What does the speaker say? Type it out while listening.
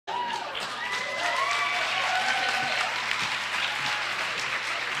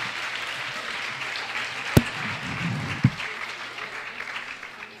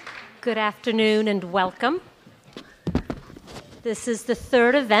Good afternoon and welcome. This is the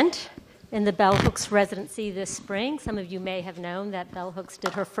third event in the Bell Hooks residency this spring. Some of you may have known that Bell Hooks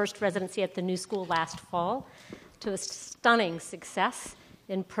did her first residency at the New School last fall to a stunning success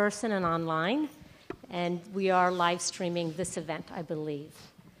in person and online. And we are live streaming this event, I believe.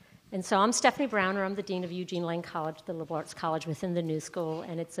 And so I'm Stephanie Browner. I'm the Dean of Eugene Lane College, the liberal arts college within the New School.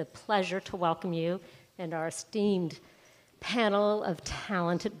 And it's a pleasure to welcome you and our esteemed panel of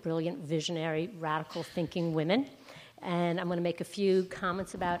talented, brilliant, visionary, radical thinking women. And I'm going to make a few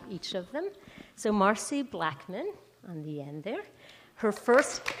comments about each of them. So Marcy Blackman, on the end there, her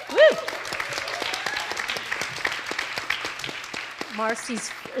first, Marcy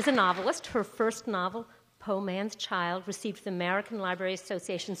is a novelist. Her first novel, Poe Man's Child, received the American Library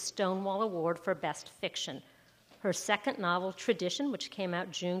Association's Stonewall Award for Best Fiction. Her second novel, Tradition, which came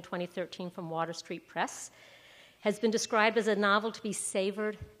out June 2013 from Water Street Press, has been described as a novel to be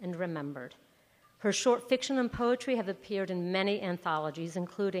savored and remembered. Her short fiction and poetry have appeared in many anthologies,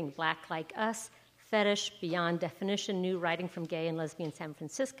 including Black Like Us, Fetish, Beyond Definition, New Writing from Gay and Lesbian San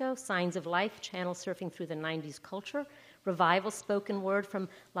Francisco, Signs of Life, Channel Surfing Through the 90s Culture, Revival Spoken Word from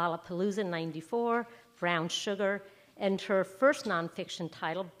Lollapalooza 94, Brown Sugar, and her first nonfiction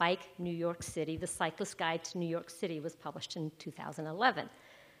title, Bike New York City, The Cyclist Guide to New York City, was published in 2011.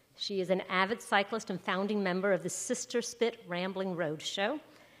 She is an avid cyclist and founding member of the Sister Spit Rambling Road Show.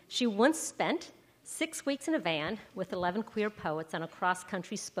 She once spent 6 weeks in a van with 11 queer poets on a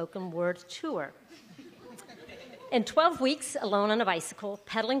cross-country spoken word tour, and 12 weeks alone on a bicycle,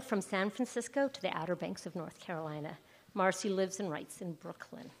 pedaling from San Francisco to the Outer Banks of North Carolina. Marcy lives and writes in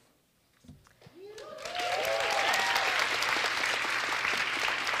Brooklyn.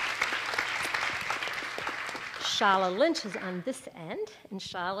 Shala Lynch is on this end, and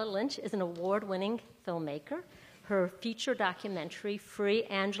Shala Lynch is an award-winning filmmaker. Her feature documentary, Free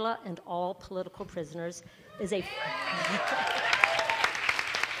Angela and All Political Prisoners, is a...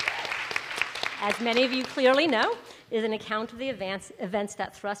 as many of you clearly know, is an account of the events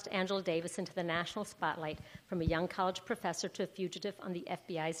that thrust Angela Davis into the national spotlight, from a young college professor to a fugitive on the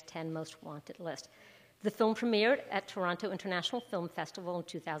FBI's 10 most wanted list. The film premiered at Toronto International Film Festival in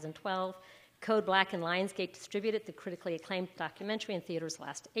 2012. Code Black and Lionsgate distributed the critically acclaimed documentary in theaters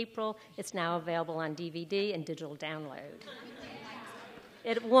last April. It's now available on DVD and digital download.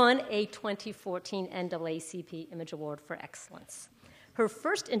 It won a 2014 NAACP Image Award for Excellence. Her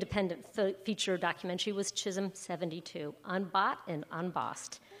first independent feature documentary was Chisholm 72, Unbought and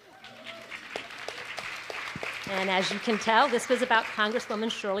Unbossed. And as you can tell, this was about Congresswoman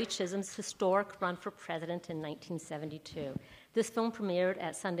Shirley Chisholm's historic run for president in 1972. This film premiered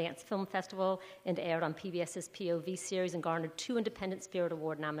at Sundance Film Festival and aired on PBS's POV series and garnered 2 Independent Spirit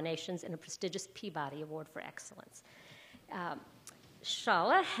Award nominations and a prestigious Peabody Award for Excellence.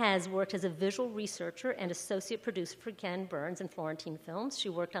 Shala has worked as a visual researcher and associate producer for Ken Burns and Florentine Films. She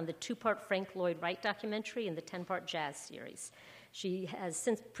worked on the 2-part Frank Lloyd Wright documentary and the 10-part Jazz series. She has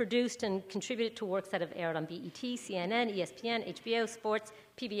since produced and contributed to works that have aired on BET, CNN, ESPN, HBO, Sports,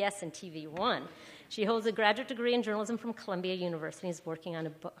 PBS, and TV One. She holds a graduate degree in journalism from Columbia University and is working on a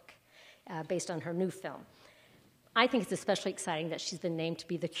book based on her new film. I think it's especially exciting that she's been named to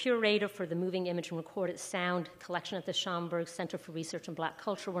be the curator for the Moving Image and Recorded Sound collection at the Schomburg Center for Research in Black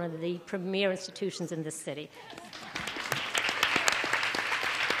Culture, one of the premier institutions in this city.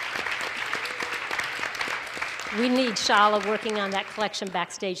 We need Shala working on that collection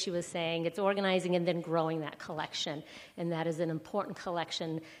backstage, she was saying. It's organizing and then growing that collection. And that is an important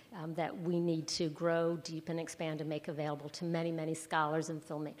collection that we need to grow, deepen, expand, and make available to many, many scholars and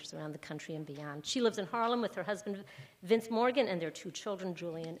filmmakers around the country and beyond. She lives in Harlem with her husband, Vince Morgan, and their 2 children,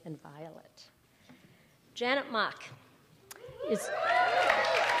 Julian and Violet. Janet Mock is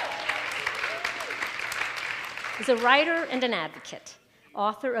a writer and an advocate.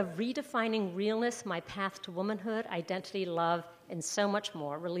 Author of Redefining Realness, My Path to Womanhood, Identity, Love, and so much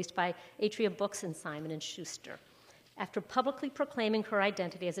more, released by Atria Books and Simon & Schuster. After publicly proclaiming her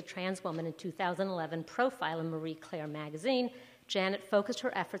identity as a trans woman in 2011, Profile in Marie Claire magazine, Janet focused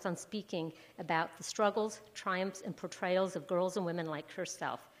her efforts on speaking about the struggles, triumphs, and portrayals of girls and women like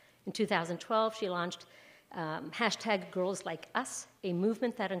herself. In 2012, she launched #GirlsLikeUs, a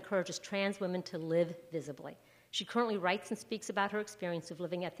movement that encourages trans women to live visibly. She currently writes and speaks about her experience of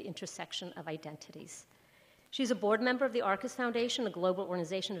living at the intersection of identities. She's a board member of the Arcus Foundation, a global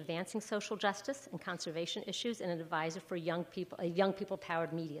organization advancing social justice and conservation issues, and an advisor for a young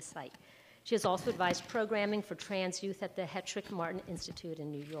people-powered media site. She has also advised programming for trans youth at the Hetrick Martin Institute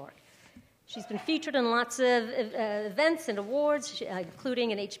in New York. She's been featured in lots of events and awards,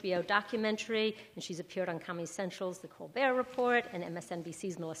 including an HBO documentary, and she's appeared on Comedy Central's The Colbert Report and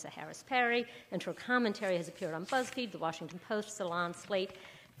MSNBC's Melissa Harris Perry, and her commentary has appeared on BuzzFeed, The Washington Post, Salon, Slate,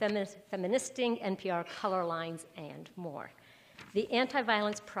 Feministing, NPR, Color Lines, and more. The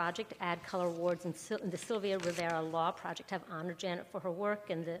Anti-Violence Project, Add Color Awards, and the Sylvia Rivera Law Project have honored Janet for her work,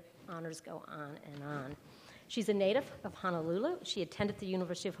 and the honors go on and on. She's a native of Honolulu. She attended the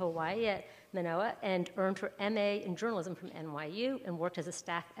University of Hawaii at Manoa and earned her MA in journalism from NYU and worked as a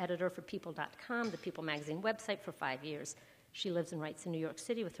staff editor for People.com, the People magazine website, for 5 years. She lives and writes in New York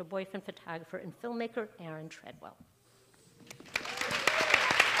City with her boyfriend, photographer, and filmmaker Aaron Treadwell.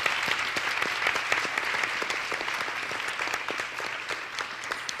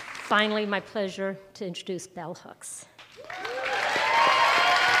 Finally, my pleasure to introduce Bell Hooks.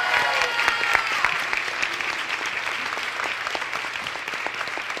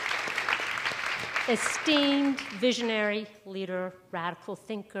 Esteemed visionary leader, radical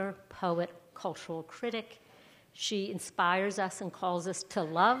thinker, poet, cultural critic, she inspires us and calls us to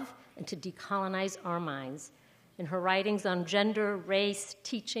love and to decolonize our minds. In her writings on gender, race,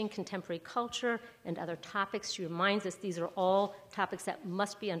 teaching, contemporary culture, and other topics, she reminds us these are all topics that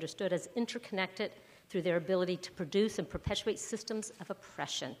must be understood as interconnected through their ability to produce and perpetuate systems of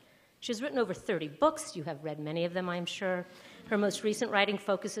oppression. She has written over 30 books. You have read many of them, I'm sure. Her most recent writing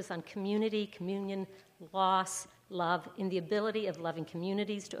focuses on community, communion, loss, love, and the ability of loving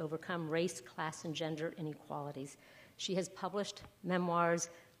communities to overcome race, class, and gender inequalities. She has published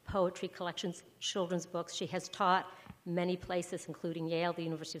memoirs, poetry collections, children's books. She has taught many places, including Yale, the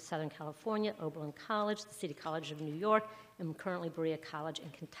University of Southern California, Oberlin College, the City College of New York, and currently Berea College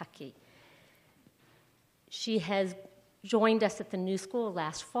in Kentucky. She has joined us at the New School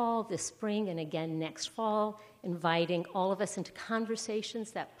last fall, this spring, and again next fall, inviting all of us into conversations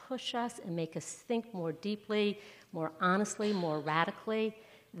that push us and make us think more deeply, more honestly, more radically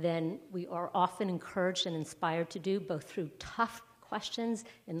than we are often encouraged and inspired to do, both through tough questions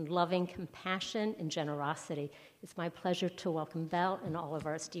and loving compassion and generosity. It's my pleasure to welcome Bell and all of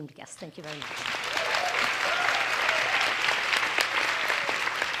our esteemed guests. Thank you very much.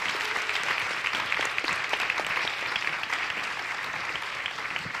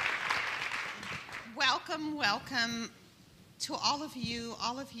 Welcome to all of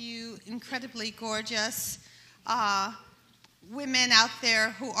you incredibly gorgeous women out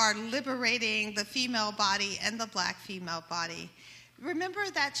there who are liberating the female body and the black female body. Remember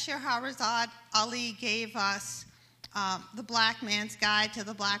that Scheherazade Ali gave us The Black Man's Guide to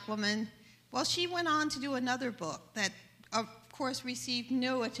the Black Woman? Well, she went on to do another book that, of course, received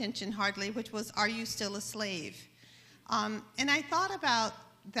no attention hardly, which was Are You Still a Slave? And I thought about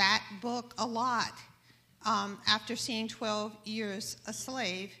that book a lot after seeing 12 Years a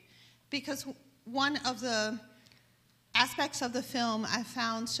Slave, because one of the aspects of the film I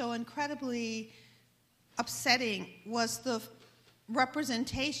found so incredibly upsetting was the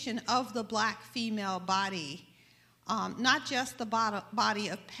representation of the black female body, not just the body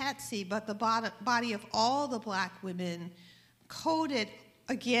of Patsy, but the body of all the black women, coded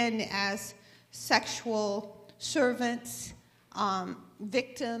again as sexual servants,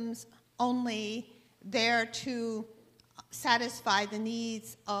 victims only, there to satisfy the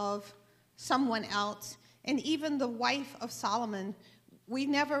needs of someone else. And even the wife of Solomon, we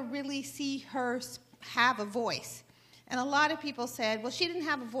never really see her have a voice. And a lot of people said, well, she didn't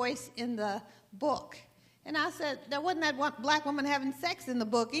have a voice in the book. And I said, there wasn't that one black woman having sex in the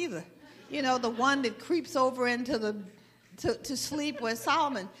book either. You know, the one that creeps over into to sleep with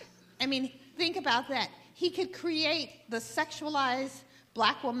Solomon. I mean, think about that. He could create the sexualized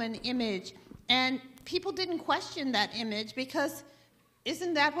black woman image, and people didn't question that image because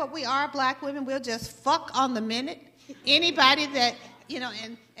isn't that what we are, black women? We'll just fuck on the minute. Anybody that, you know,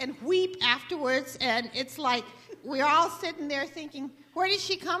 and weep afterwards, and it's like we're all sitting there thinking, where did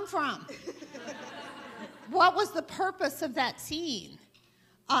she come from? What was the purpose of that scene?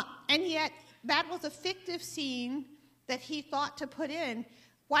 And yet, that was a fictive scene that he thought to put in.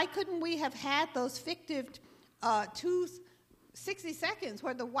 Why couldn't we have had those fictive 60 seconds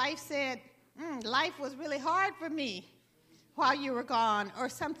where the wife said, life was really hard for me while you were gone, or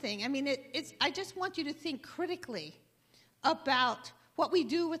something? I mean, I just want you to think critically about what we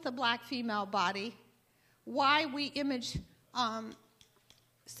do with the black female body, why we image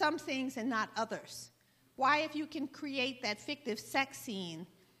some things and not others. Why, if you can create that fictive sex scene,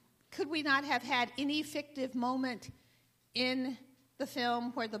 could we not have had any fictive moment in the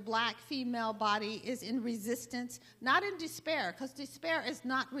film where the black female body is in resistance, not in despair, because despair is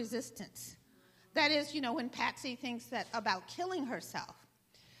not resistance. That is, you know, when Patsy thinks that about killing herself.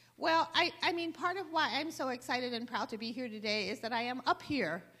 Well, I mean, part of why I'm so excited and proud to be here today is that I am up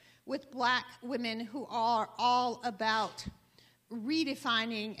here with black women who are all about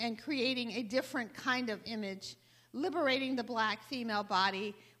redefining and creating a different kind of image, liberating the black female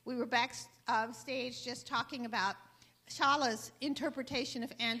body. We were backstage just talking about Shala's interpretation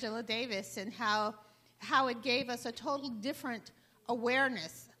of Angela Davis and how it gave us a total different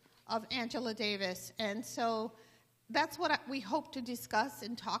awareness of Angela Davis. And so that's what we hope to discuss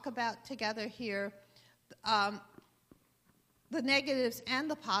and talk about together here, the negatives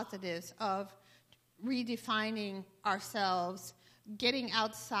and the positives of redefining ourselves, getting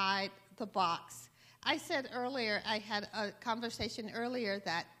outside the box. I said earlier, I had a conversation earlier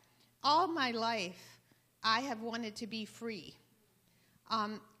that all my life I have wanted to be free.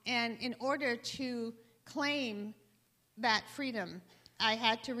 And in order to claim that freedom, I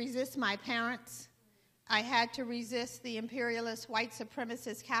had to resist my parents. I had to resist the imperialist, white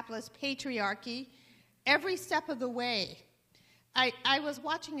supremacist, capitalist patriarchy every step of the way. I was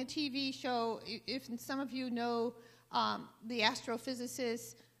watching a TV show, if some of you know the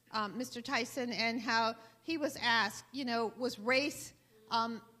astrophysicist, Mr. Tyson, and how he was asked, was race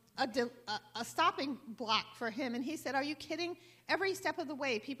a stopping block for him? And he said, are you kidding? Every step of the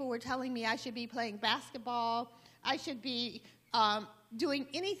way, people were telling me I should be playing basketball, I should be doing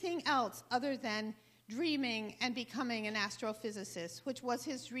anything else other than dreaming and becoming an astrophysicist, which was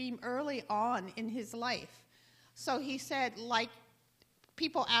his dream early on in his life. So he said, like,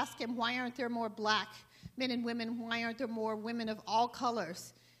 people ask him, why aren't there more black men and women? Why aren't there more women of all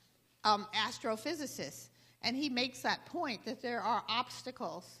colors, astrophysicists? And he makes that point that there are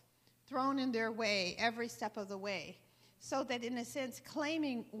obstacles thrown in their way every step of the way. So that in a sense,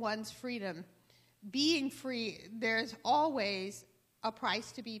 claiming one's freedom, being free, there's always a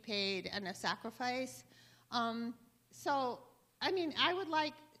price to be paid and a sacrifice. So, I mean, I would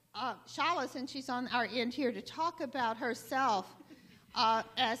like Shala, since she's on our end here, to talk about herself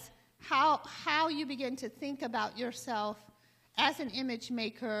as how you begin to think about yourself as an image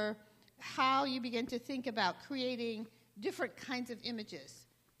maker, how you begin to think about creating different kinds of images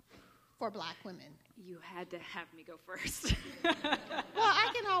for black women. You had to have me go first. Well,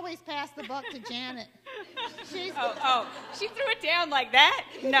 I can always pass the buck to Janet. She threw it down like that?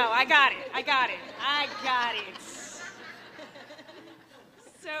 No, I got it.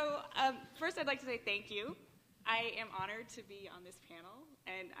 So first I'd like to say thank you. I am honored to be on this panel,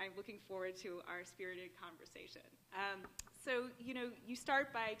 and I'm looking forward to our spirited conversation. So, you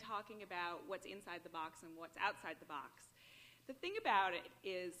start by talking about what's inside the box and what's outside the box. The thing about it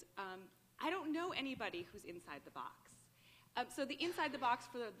is I don't know anybody who's inside the box. So the inside the box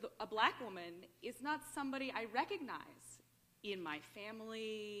for a black woman is not somebody I recognize in my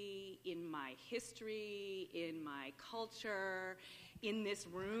family, in my history, in my culture, in this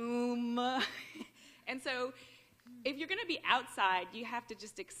room. And so if you're going to be outside, you have to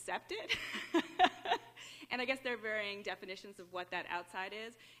just accept it. And I guess there are varying definitions of what that outside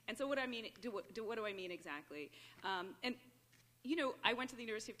is. And so what do I mean exactly? I went to the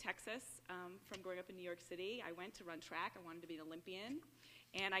University of Texas from growing up in New York City. I went to run track. I wanted to be an Olympian.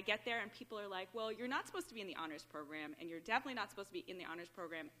 And I get there, and people are like, well, you're not supposed to be in the honors program, and you're definitely not supposed to be in the honors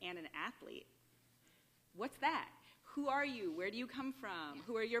program and an athlete. What's that? Who are you? Where do you come from?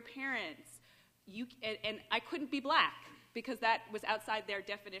 Who are your parents? And I couldn't be black because that was outside their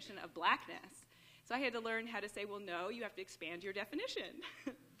definition of blackness. So I had to learn how to say, well, no, you have to expand your definition.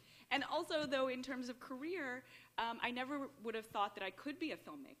 And also, though, in terms of career, I never would have thought that I could be a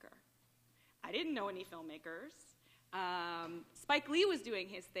filmmaker. I didn't know any filmmakers. Spike Lee was doing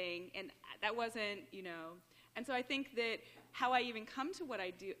his thing, and that wasn't, And so I think that how I even come to what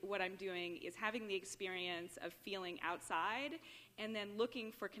I'm doing is having the experience of feeling outside and then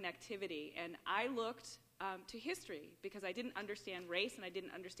looking for connectivity. And I looked to history because I didn't understand race and I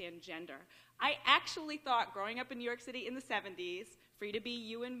didn't understand gender. I actually thought growing up in New York City in the 70s, Free to Be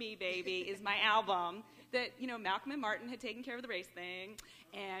You and Me, Baby is my album, that Malcolm and Martin had taken care of the race thing,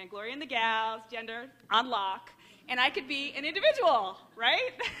 and Gloria and the Gals, gender on lock, and I could be an individual,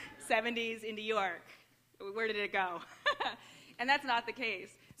 right? 70s in New York. Where did it go? And that's not the case.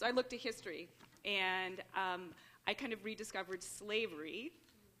 So I looked to history, and I kind of rediscovered slavery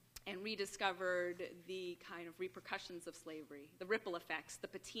and rediscovered the kind of repercussions of slavery, the ripple effects, the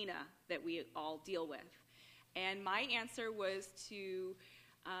patina that we all deal with. And my answer was to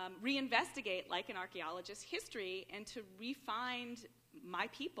reinvestigate, like an archaeologist, history and to re-find my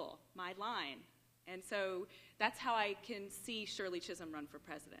people, my line. And so that's how I can see Shirley Chisholm run for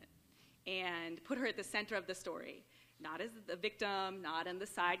president and put her at the center of the story. not as the victim, not in the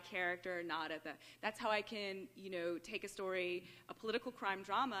side character, not at the, that's how I can, take a story, a political crime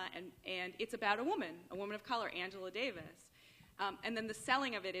drama, and it's about a woman of color, Angela Davis. And then the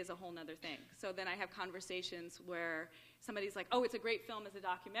selling of it is a whole nother thing. So then I have conversations where somebody's like, oh, it's a great film as a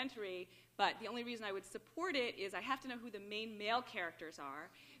documentary, but the only reason I would support it is I have to know who the main male characters are,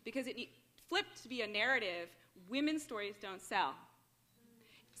 because it flipped to be a narrative, women's stories don't sell.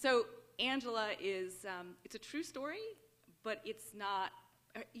 So Angela is, it's a true story, but it's not,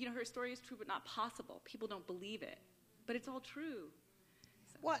 her story is true but not possible. People don't believe it, but it's all true.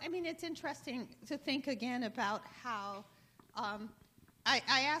 So. Well, I mean, it's interesting to think again about how, I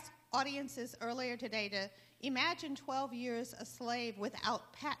asked audiences earlier today to imagine 12 years a slave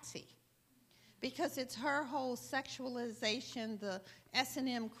without Patsy, because it's her whole sexualization, the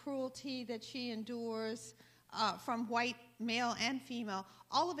S&M cruelty that she endures from white male and female.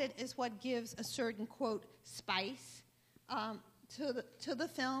 All of it is what gives a certain, quote, spice to the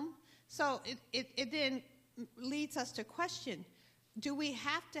film. So it then leads us to question, do we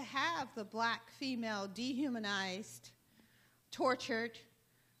have to have the black female dehumanized, tortured,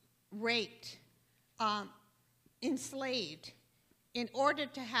 raped, enslaved, in order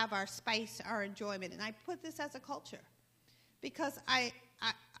to have our spice, our enjoyment? And I put this as a culture, because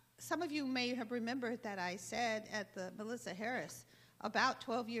some of you may have remembered that I said at the Melissa Harris about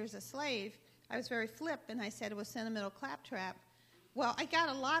 12 Years a Slave, I was very flip, and I said it was sentimental claptrap. Well, I got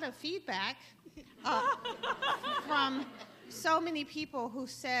a lot of feedback from so many people who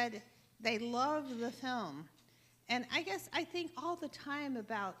said they loved the film. And I think all the time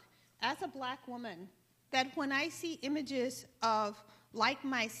about, as a black woman, that when I see images of, like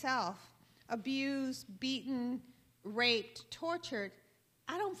myself, abused, beaten, raped, tortured,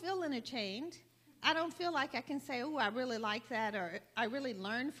 I don't feel entertained. I don't feel like I can say, oh, I really like that, or I really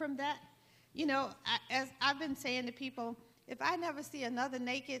learned from that. As I've been saying to people, if I never see another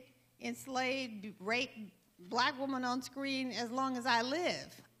naked, enslaved, raped black woman on screen as long as I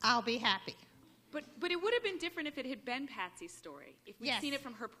live, I'll be happy. But it would have been different if it had been Patsy's story, if we'd Yes. seen it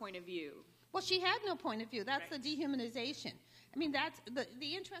from her point of view. Well, she had no point of view. That's Right. the dehumanization. I mean, that's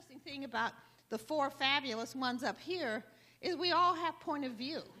the interesting thing about the four fabulous ones up here is we all have point of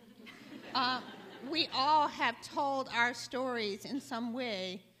view. We all have told our stories in some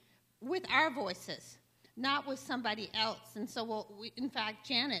way with our voices, not with somebody else. And so, in fact,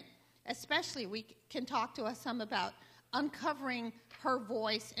 Janet, especially, we can talk to us some about uncovering her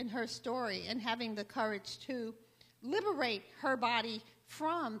voice and her story and having the courage to liberate her body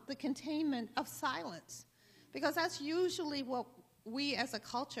from the containment of silence. Because that's usually what we as a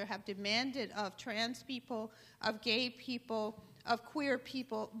culture have demanded of trans people, of gay people, of queer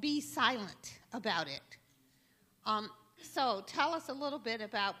people, be silent about it. So tell us a little bit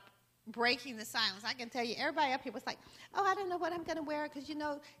about breaking the silence. I can tell you, everybody up here was like, oh, I don't know what I'm going to wear, because,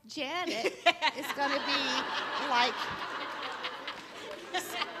 Janet is going to be, like,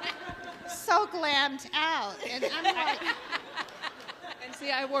 so glammed out. And I'm like... And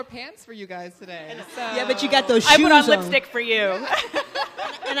see, I wore pants for you guys today. So. Yeah, but you got those shoes I put on on. lipstick for you.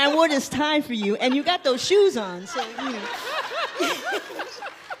 And I wore this tie for you, and you got those shoes on. So,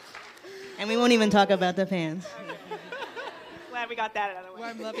 And we won't even talk about the pants. Glad we got that out of the way. Well,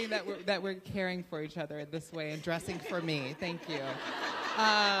 I'm loving that we're caring for each other in this way and dressing for me. Thank you.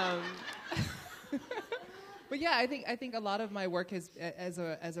 But yeah, I think a lot of my work is as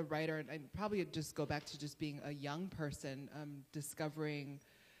a writer, and I'd probably just go back to just being a young person, discovering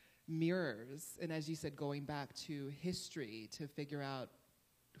mirrors, and as you said, going back to history to figure out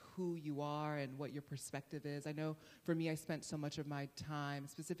who you are and what your perspective is. I know for me, I spent so much of my time,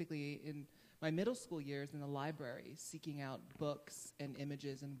 specifically in my middle school years, in the library, seeking out books and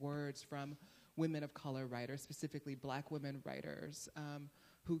images and words from women of color writers, specifically black women writers,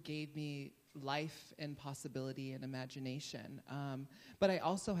 who gave me life and possibility and imagination. But I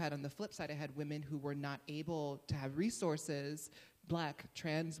also had, on the flip side, I had women who were not able to have resources, black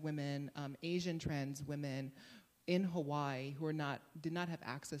trans women, Asian trans women in Hawaii who did not have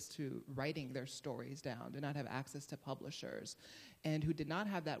access to writing their stories down, did not have access to publishers, and who did not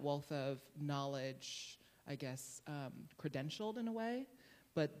have that wealth of knowledge, I guess, credentialed in a way.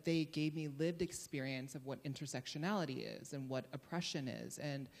 But they gave me lived experience of what intersectionality is and what oppression is,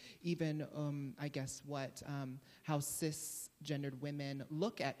 and even, I guess, how cisgendered women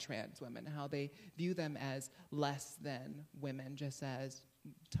look at trans women, how they view them as less than women, just as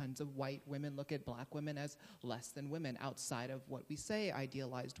tons of white women look at black women as less than women outside of what we say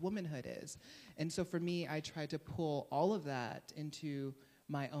idealized womanhood is. And so for me, I tried to pull all of that into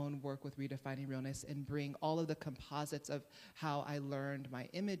my own work with Redefining Realness and bring all of the composites of how I learned my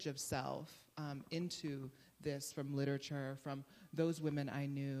image of self into this from literature, from those women I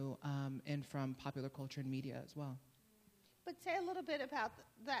knew, and from popular culture and media as well. But say a little bit about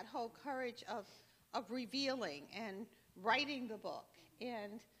that whole courage of revealing and writing the book.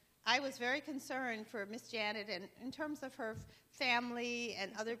 And I was very concerned for Miss Janet and in terms of her family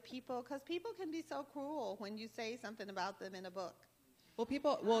and other people, because people can be so cruel when you say something about them in a book. I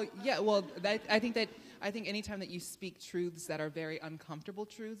think anytime that you speak truths that are very uncomfortable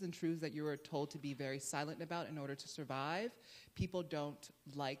truths and truths that you were told to be very silent about in order to survive, people don't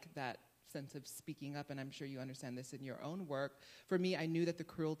like that sense of speaking up, and I'm sure you understand this in your own work. For me, I knew that the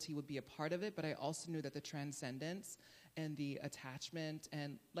cruelty would be a part of it, but I also knew that the transcendence and the attachment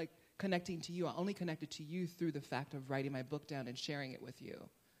and like connecting to you, I only connected to you through the fact of writing my book down and sharing it with you.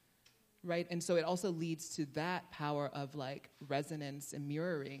 Right? And so it also leads to that power of like resonance and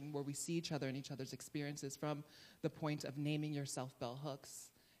mirroring where we see each other and each other's experiences from the point of naming yourself bell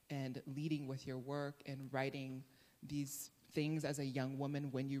hooks and leading with your work and writing these things as a young woman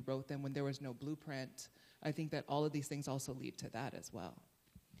when you wrote them, when there was no blueprint. I think that all of these things also lead to that as well.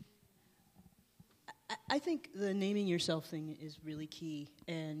 I think the naming yourself thing is really key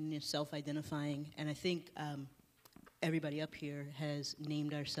and self-identifying, and I think everybody up here has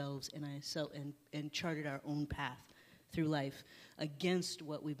named ourselves and charted our own path through life against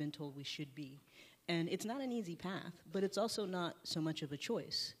what we've been told we should be. And it's not an easy path, but it's also not so much of a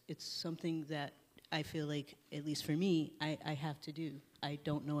choice. It's something that I feel like, at least for me, I have to do. I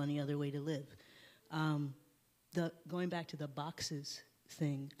don't know any other way to live. Going back to the boxes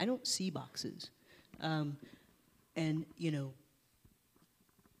thing, I don't see boxes. And, you know,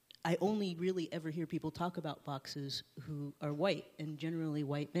 I only really ever hear people talk about boxes who are white, and generally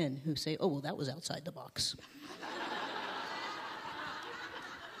white men who say, oh, well, that was outside the box.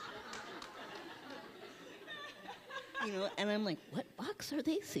 You know, and I'm like, what box are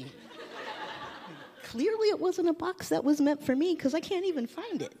they seeing? Clearly it wasn't a box that was meant for me, because I can't even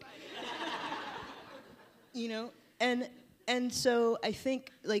find it. You know, and so I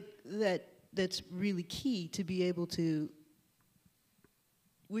think like that's really key to be able to.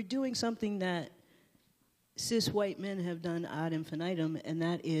 We're doing something that cis white men have done ad infinitum, and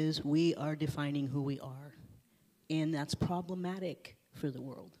that is we are defining who we are. And that's problematic for the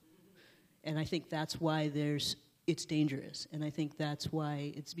world. And I think that's why it's dangerous. And I think that's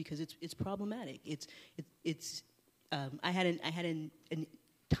why it's because it's problematic. I had a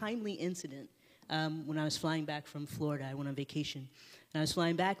timely incident when I was flying back from Florida. I went on vacation. And I was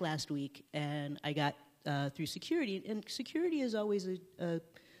flying back last week, and I got through security. And security is always a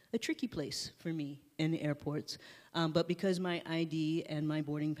tricky place for me in airports. But because my ID and my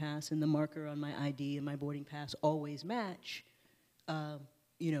boarding pass and the marker on my ID and my boarding pass always match,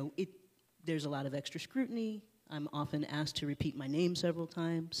 you know, there's a lot of extra scrutiny. I'm often asked to repeat my name several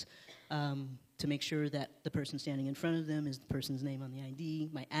times to make sure that the person standing in front of them is the person's name on the ID,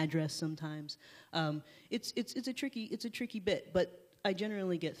 my address sometimes. It's a tricky bit, but I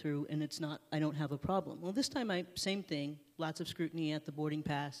generally get through, and I don't have a problem. Well, this time, same thing, lots of scrutiny at the boarding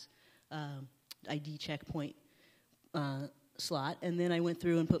pass, ID checkpoint slot, and then I went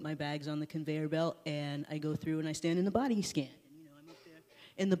through and put my bags on the conveyor belt, and I go through and I stand in the body scan. And, you know, I'm up there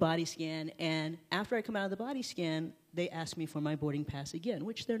in the body scan, and after I come out of the body scan, they ask me for my boarding pass again,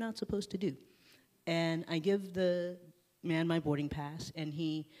 which they're not supposed to do. And I give the man my boarding pass, and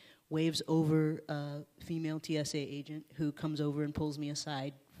he waves over a female TSA agent who comes over and pulls me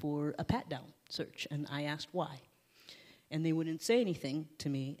aside for a pat-down search. And I asked why. And they wouldn't say anything to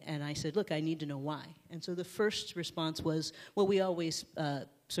me. And I said, look, I need to know why. And so the first response was, well, we always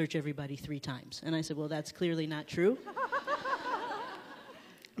search everybody 3 times. And I said, well, that's clearly not true.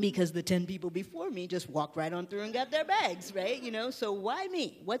 Because the 10 people before me just walked right on through and got their bags, right? You know, so why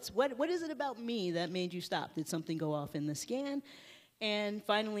me? What is it about me that made you stop? Did something go off in the scan? And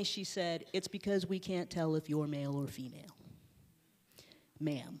finally she said, it's because we can't tell if you're male or female.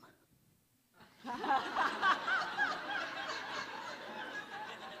 Ma'am.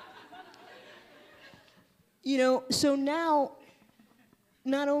 You know, so now,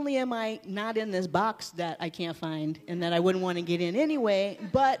 not only am I not in this box that I can't find and that I wouldn't want to get in anyway,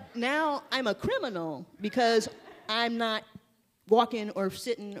 but now I'm a criminal because I'm not walking or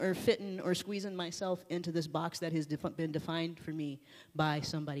sitting or fitting or squeezing myself into this box that has been defined for me by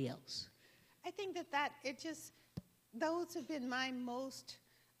somebody else. I think those have been my most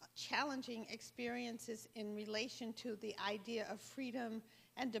challenging experiences in relation to the idea of freedom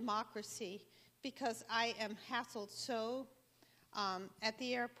and democracy, because I am hassled so at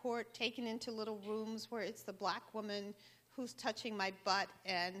the airport, taken into little rooms where it's the black woman who's touching my butt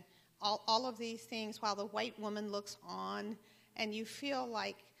and all of these things while the white woman looks on. And you feel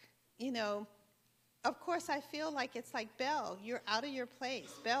like, you know, of course, I feel like it's like, Belle, you're out of your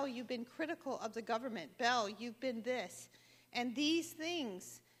place. Belle, you've been critical of the government. Belle, you've been this. And these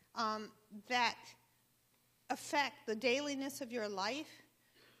things that affect the dailiness of your life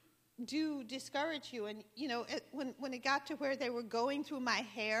do discourage you. And, you know, when it got to where they were going through my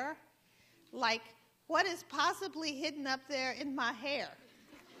hair, like, what is possibly hidden up there in my hair?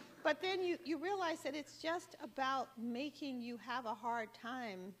 But then you realize that it's just about making you have a hard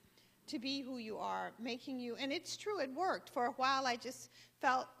time to be who you are, making you, and it's true, it worked. For a while, I just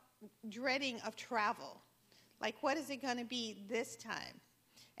felt dreading of travel. Like, what is it going to be this time?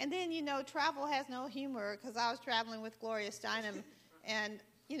 And then, you know, travel has no humor, because I was traveling with Gloria Steinem, and,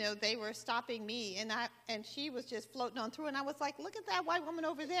 you know, they were stopping me, and she was just floating on through, and I was like, look at that white woman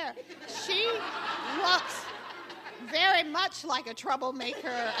over there. She looks very much like a troublemaker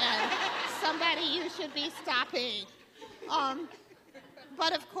and somebody you should be stopping.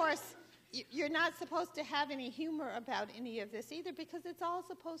 But of course, you're not supposed to have any humor about any of this either, because it's all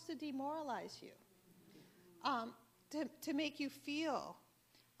supposed to demoralize you, to make you feel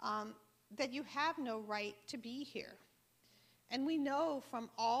that you have no right to be here. And we know from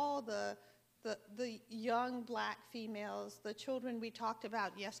all the young black females, the children we talked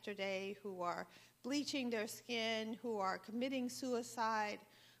about yesterday who are bleaching their skin, who are committing suicide,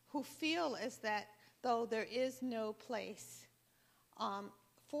 who feel as that though there is no place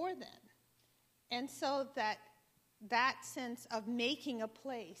for them. And so that sense of making a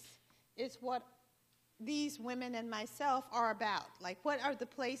place is what these women and myself are about. Like, what are the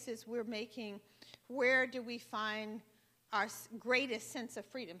places we're making? Where do we find our greatest sense of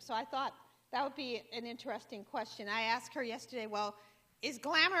freedom? So I thought that would be an interesting question. I asked her yesterday, well, is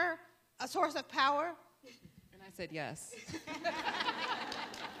glamour a source of power? And I said yes.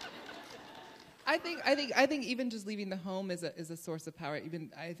 I think even just leaving the home is a source of power.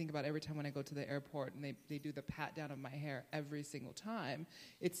 Even I think about every time when I go to the airport and they do the pat down of my hair every single time.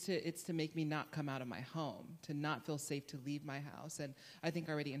 It's to make me not come out of my home, to not feel safe to leave my house. And I think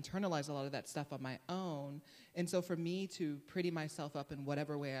I already internalized a lot of that stuff on my own. And so for me to pretty myself up in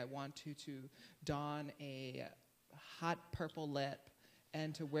whatever way I want to don a hot purple lip,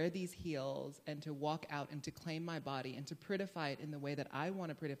 and to wear these heels, and to walk out and to claim my body and to prettify it in the way that I want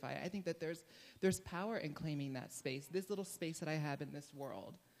to prettify it. I think that there's power in claiming that space. This little space that I have in this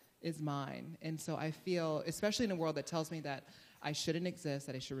world is mine. And so I feel, especially in a world that tells me that I shouldn't exist,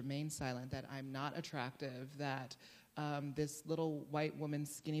 that I should remain silent, that I'm not attractive, that this little white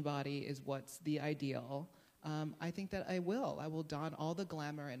woman's skinny body is what's the ideal, I think that I will don all the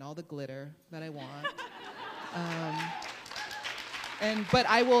glamour and all the glitter that I want. But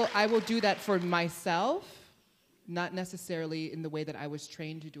I will do that for myself, not necessarily in the way that I was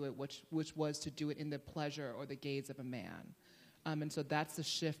trained to do it, which was to do it in the pleasure or the gaze of a man. And so that's the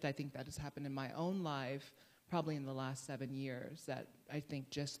shift I think that has happened in my own life, probably in the last 7 years, that I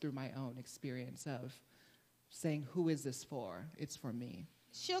think just through my own experience of saying, who is this for? It's for me.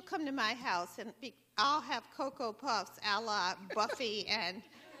 She'll come to my house, and I'll have Cocoa Puffs a la Buffy and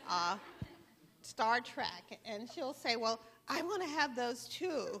Star Trek, and she'll say, well, I want to have those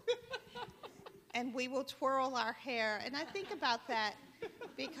too. And we will twirl our hair. And I think about that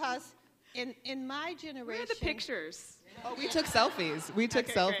because in my generation... Where are the pictures? Oh, we took selfies. We took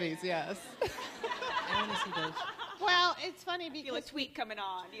selfies, great. Yes. I want to see those. Well, it's funny I feel a because tweet coming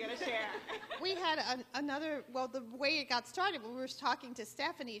on. You got to share. we had the way it got started, we were talking to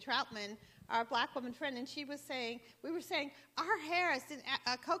Stephanie Troutman, our black woman friend, and we were saying, our hair is in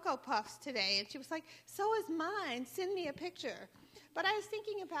Cocoa Puffs today. And she was like, so is mine. Send me a picture. But I was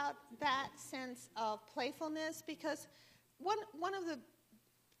thinking about that sense of playfulness because one of the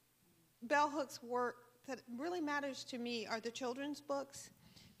bell hooks work that really matters to me are the children's books,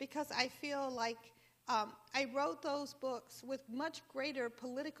 because I feel like I wrote those books with much greater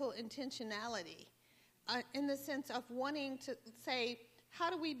political intentionality in the sense of wanting to say, how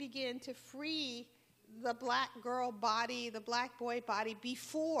do we begin to free the black girl body, the black boy body,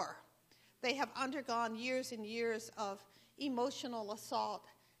 before they have undergone years and years of emotional assault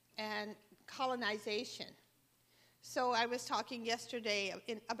and colonization? So I was talking yesterday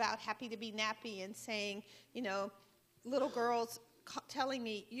about Happy to be Nappy and saying, you know, little girls telling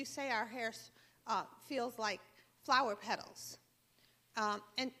me, you say our hair feels like flower petals.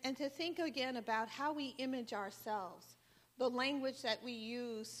 And to think again about how we image ourselves, the language that we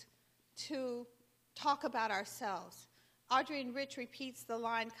use to talk about ourselves. Adrienne Rich repeats the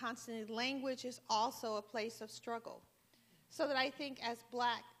line constantly, language is also a place of struggle. So that I think as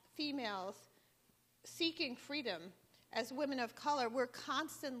black females seeking freedom, as women of color, we're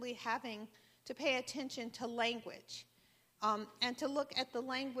constantly having to pay attention to language and to look at the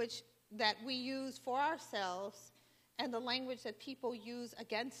language that we use for ourselves and the language that people use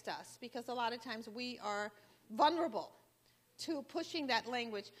against us, because a lot of times we are vulnerable to pushing that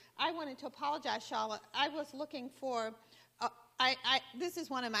language. I wanted to apologize, Charlotte. I was looking for, this is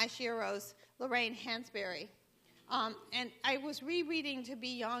one of my sheroes, Lorraine Hansberry. And I was rereading To Be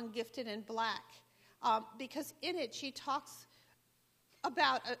Young, Gifted, and Black, because in it she talks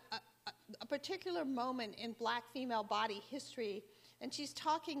about a particular moment in black female body history, and she's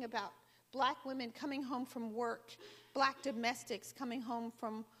talking about black women coming home from work, black domestics coming home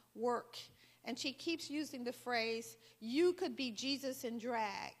from work, and she keeps using the phrase, you could be Jesus in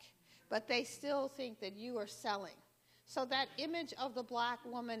drag, but they still think that you are selling. So that image of the black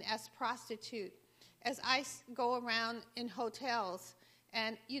woman as prostitute, as I go around in hotels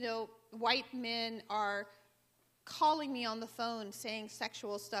and, white men are calling me on the phone saying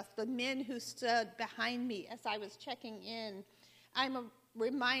sexual stuff, the men who stood behind me as I was checking in, I'm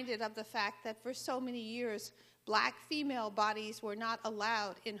reminded of the fact that for so many years, black female bodies were not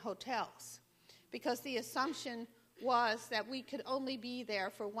allowed in hotels because the assumption was that we could only be there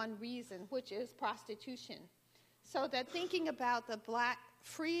for one reason, which is prostitution. So that thinking about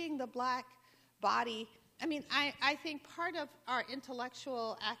freeing the black body, I think part of our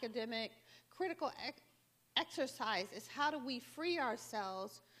intellectual, academic, critical exercise is how do we free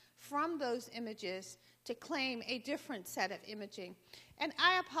ourselves from those images to claim a different set of imaging. And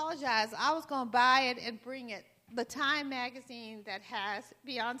I apologize, I was going to buy it and bring it, the Time magazine that has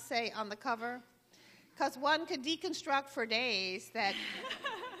Beyonce on the cover, because one could deconstruct for days that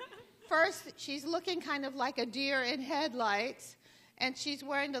first she's looking kind of like a deer in headlights, and she's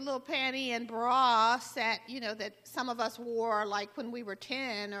wearing the little panty and bra set, that some of us wore like when we were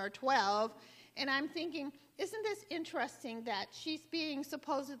 10 or 12. And I'm thinking, isn't this interesting that she's being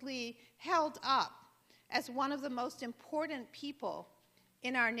supposedly held up as one of the most important people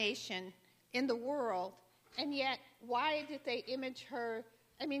in our nation, in the world, and yet why did they image her?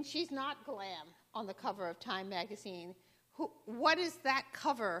 She's not glam on the cover of Time magazine. What is that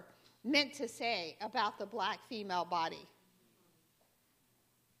cover meant to say about the black female body?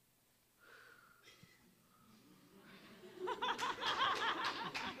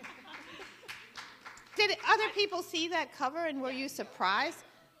 Did other people see that cover, and were you surprised?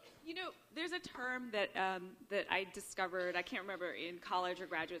 There's a term that I discovered, I can't remember, in college or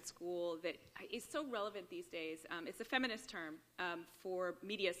graduate school that is so relevant these days. It's a feminist term for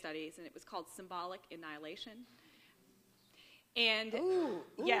media studies, and it was called symbolic annihilation. And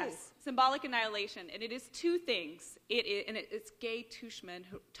yes, symbolic annihilation, and it is two things. It's Gay Tuchman,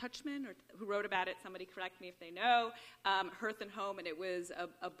 who wrote about it. Somebody correct me if they know. Hearth and Home, and it was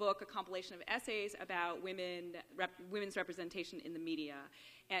a book, a compilation of essays about women's representation in the media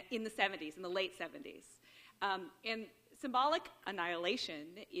in the 70s, in the late 70s. And symbolic annihilation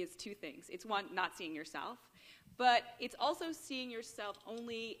is two things. It's one, not seeing yourself, but it's also seeing yourself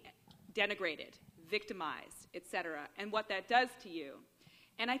only denigrated, victimized, etc., and what that does to you.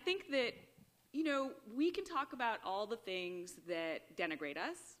 And I think that, we can talk about all the things that denigrate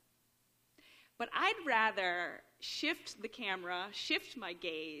us, but I'd rather shift the camera, shift my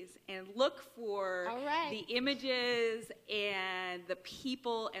gaze, and look for the images and the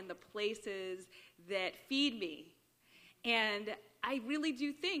people and the places that feed me. And I really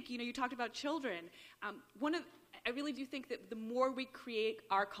do think, you talked about children. I really do think that the more we create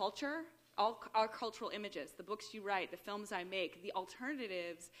our culture, all our cultural images, the books you write, the films I make, the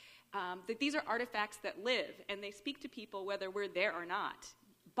alternatives, that these are artifacts that live, and they speak to people whether we're there or not.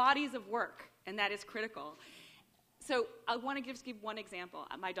 Bodies of work, and that is critical. So I want to just give one example.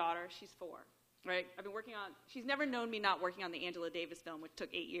 My daughter, she's 4, right? She's never known me not working on the Angela Davis film, which took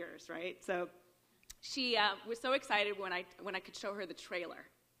 8 years, right? So she was so excited when I could show her the trailer.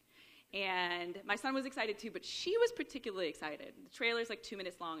 And my son was excited too, but she was particularly excited. The trailer's like 2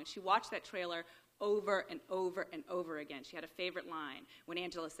 minutes long, and she watched that trailer over and over and over again. She had a favorite line when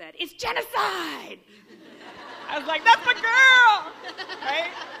Angela said, "It's genocide!" I was like, that's my girl!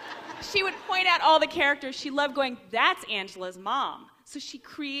 Right? She would point out all the characters. She loved going, that's Angela's mom. So she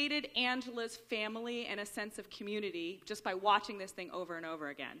created Angela's family and a sense of community just by watching this thing over and over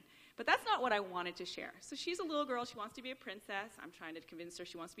again. But that's not what I wanted to share. So she's a little girl. She wants to be a princess. I'm trying to convince her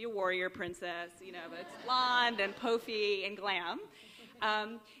she wants to be a warrior princess, but it's blonde and poofy and glam.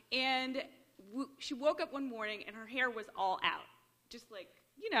 And she woke up one morning and her hair was all out, just like,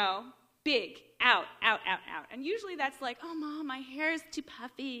 big, out. And usually that's like, oh, Mom, my hair is too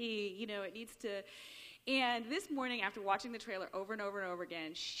puffy, it needs to. And this morning, after watching the trailer over and over and over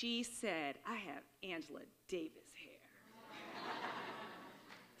again, she said, I have Angela Davis hair.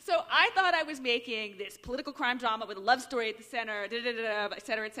 So I thought I was making this political crime drama with a love story at the center, et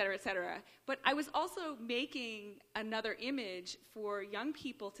cetera, et cetera, et cetera. But I was also making another image for young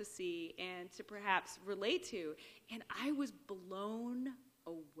people to see and to perhaps relate to. And I was blown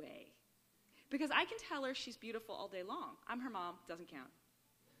away. Because I can tell her she's beautiful all day long. I'm her mom, doesn't count.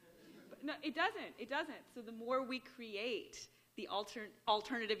 But no, it doesn't. So the more we create the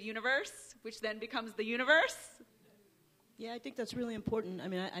alternative universe, which then becomes the universe. Yeah, I think that's really important. I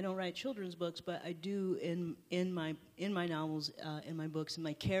mean, I don't write children's books, but I do in my novels, in my books, and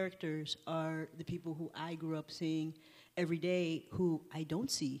my characters are the people who I grew up seeing every day, who I don't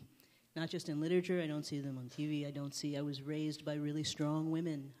see. Not just in literature, I don't see them on TV, I was raised by really strong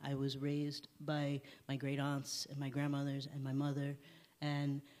women. I was raised by my great aunts and my grandmothers and my mother,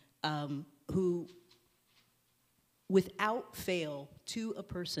 and who, without fail, to a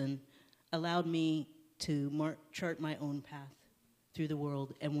person, allowed me to chart my own path through the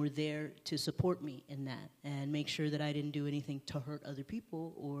world, and were there to support me in that and make sure that I didn't do anything to hurt other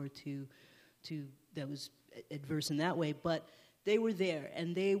people or to that was adverse in that way. But they were there,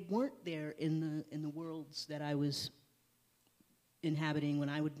 and they weren't there in the worlds that I was inhabiting when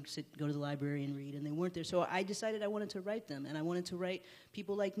I would go to the library and read, and they weren't there. So I decided I wanted to write them, and I wanted to write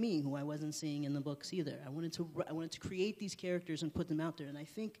people like me who I wasn't seeing in the books either. I wanted to create these characters and put them out there, and I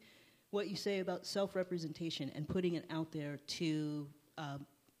think what you say about self-representation and putting it out there to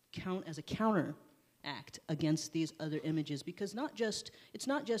count as a counter act against these other images, because it's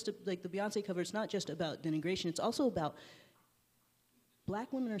not just like the Beyonce cover, it's not just about denigration, it's also about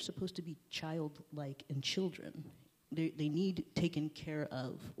Black women are supposed to be childlike and children. They need taken care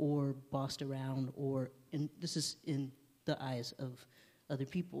of or bossed around, and this is in the eyes of other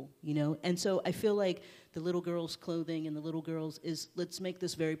people, you know? And so I feel like the little girl's clothing and the little girls is, let's make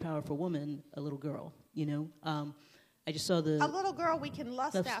this very powerful woman a little girl, you know? I just saw a little girl we can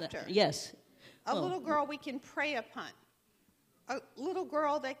lust after. Yes. A little girl we can prey upon. A little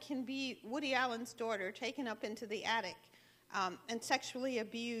girl that can be Woody Allen's daughter, taken up into the attic and sexually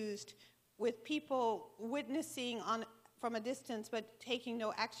abused, with people witnessing from a distance but taking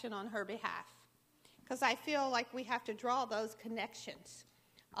no action on her behalf. Because I feel like we have to draw those connections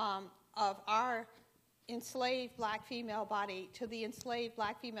of our enslaved Black female body to the enslaved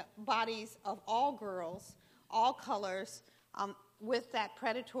Black female bodies of all girls, all colors, with that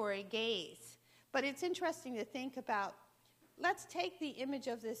predatory gaze. But it's interesting to think about, let's take the image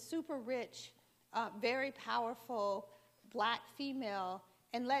of this super rich, very powerful Black female,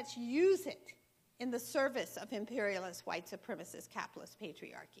 and let's use it in the service of imperialist, white supremacist, capitalist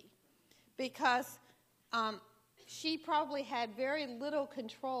patriarchy. Because she probably had very little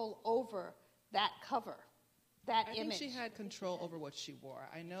control over that cover, that image. I think she had control over what she wore.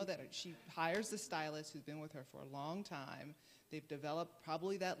 I know that she hires the stylist who's been with her for a long time. They've developed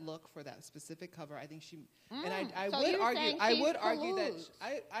probably that look for that specific cover. I think she, and I would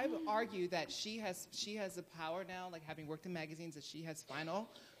argue that she has the power now, like having worked in magazines, that she has final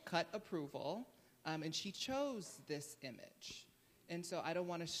cut approval, and she chose this image. And so I don't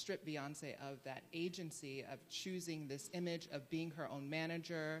want to strip Beyonce of that agency of choosing this image, of being her own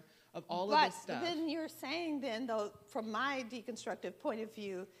manager, of all of this stuff. But then you're saying then, though, from my deconstructive point of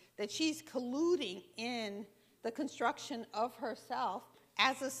view, that she's colluding in the construction of herself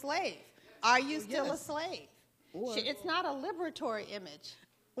as a slave. Are you still a slave? It's not a liberatory image.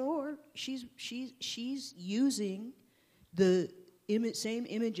 Or she's using the same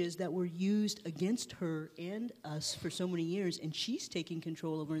images that were used against her and us for so many years, and she's taking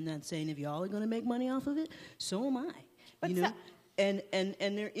control over in that, saying, if y'all are going to make money off of it, so am I. But you know? And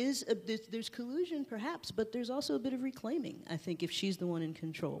there's collusion, perhaps, but there's also a bit of reclaiming, I think, if she's the one in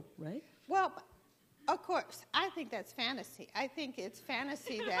control, right? Well, of course, I think that's fantasy. I think it's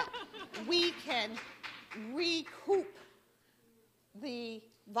fantasy that we can recoup the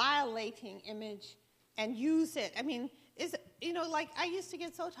violating image and use it. I mean, like I used to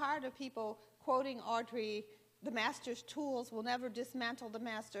get so tired of people quoting Audrey, the master's tools will never dismantle the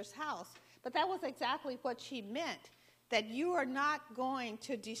master's house. But that was exactly what she meant, that you are not going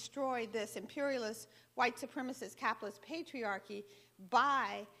to destroy this imperialist, white supremacist, capitalist patriarchy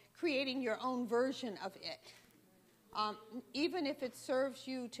by creating your own version of it, even if it serves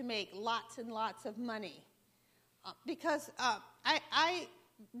you to make lots and lots of money. Because I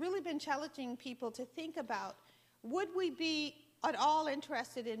really been challenging people to think about, would we be at all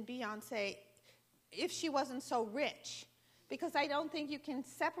interested in Beyonce if she wasn't so rich? Because I don't think you can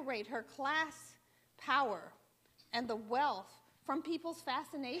separate her class power and the wealth from people's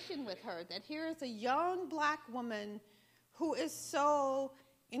fascination with her, that here is a young Black woman who is so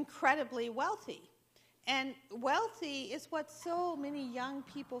incredibly wealthy. And wealthy is what so many young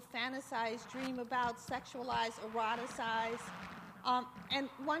people fantasize, dream about, sexualize, eroticize. And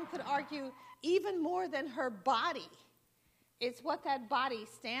one could argue even more than her body. It's what that body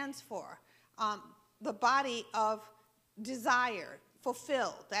stands for. The body of desire,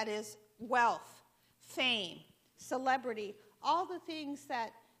 fulfilled, that is wealth, fame, celebrity, all the things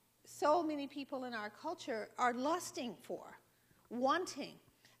that so many people in our culture are lusting for, wanting.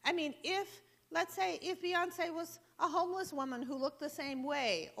 I mean, let's say if Beyonce was a homeless woman who looked the same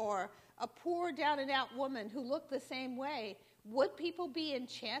way, or a poor down and out woman who looked the same way, would people be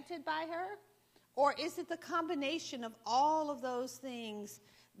enchanted by her? Or is it the combination of all of those things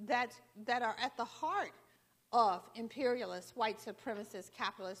that are at the heart of imperialist, white supremacist,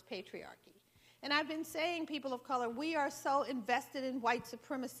 capitalist patriarchy? And I've been saying, people of color, we are so invested in white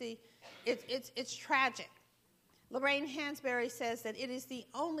supremacy, it's tragic. Lorraine Hansberry says that it is the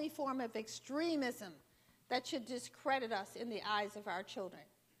only form of extremism that should discredit us in the eyes of our children,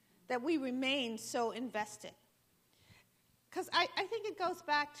 that we remain so invested. Because I think it goes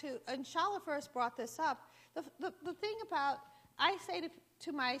back to, and Shala first brought this up, the thing about, I say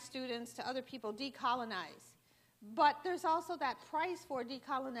to my students, to other people, decolonize. But there's also that price for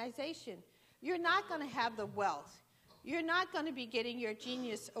decolonization. You're not going to have the wealth. You're not going to be getting your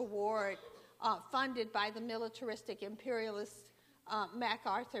Genius Award funded by the militaristic imperialist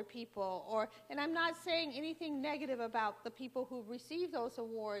MacArthur people. And I'm not saying anything negative about the people who receive those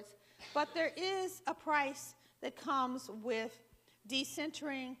awards, but there is a price that comes with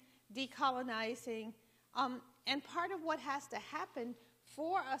decentering, decolonizing, and part of what has to happen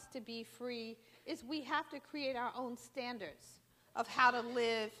for us to be free is we have to create our own standards of how to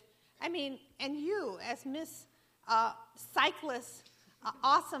live. I mean, and you, as Miss Cyclist,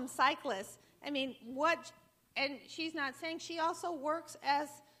 awesome cyclist, I mean, and she's not saying she also works as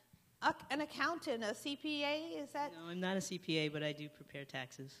an accountant, a CPA, is that? No, I'm not a CPA, but I do prepare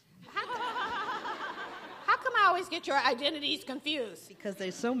taxes. How come I always get your identities confused? Because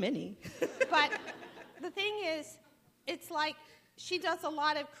there's so many. But the thing is, it's like she does a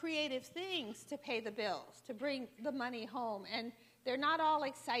lot of creative things to pay the bills, to bring the money home, and they're not all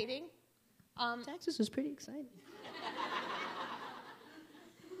exciting. Taxes is pretty exciting.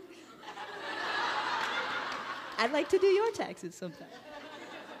 I'd like to do your taxes sometime.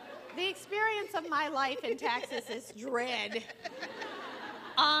 The experience of my life in taxes is dread.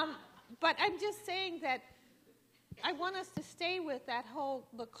 But I'm just saying that I want us to stay with that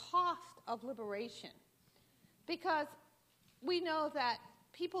the cost of liberation. Because we know that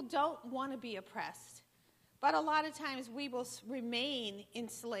people don't want to be oppressed. But a lot of times we will remain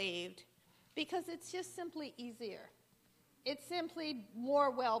enslaved because it's just simply easier. It's simply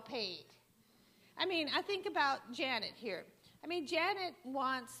more well paid. I mean, I think about Janet here. I mean, Janet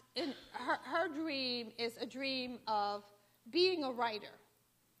wants, her dream is a dream of being a writer.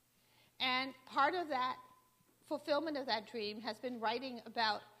 And part of that fulfillment of that dream has been writing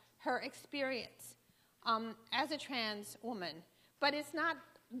about her experience as a trans woman. But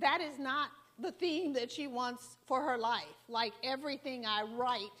that is not the theme that she wants for her life. Like everything I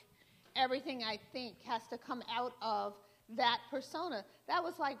write, everything I think has to come out of that persona. That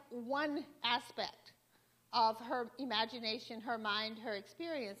was like one aspect of her imagination, her mind, her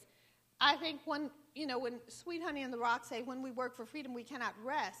experience. I think when Sweet Honey and the Rock say, when we work for freedom, we cannot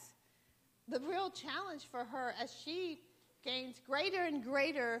rest, the real challenge for her as she gains greater and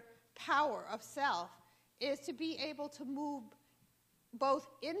greater power of self is to be able to move both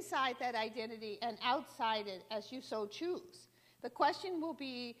inside that identity and outside it as you so choose. The question will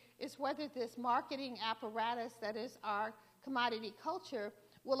be is whether this marketing apparatus that is our commodity culture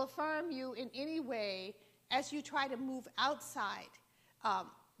will affirm you in any way as you try to move outside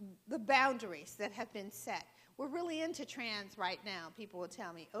the boundaries that have been set. We're really into trans right now. People will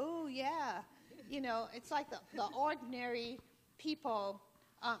tell me, oh, yeah. It's like the ordinary people.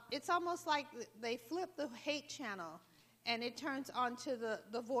 It's almost like they flip the hate channel and it turns onto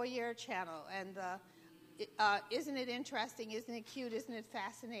the voyeur channel and isn't it interesting, isn't it cute, isn't it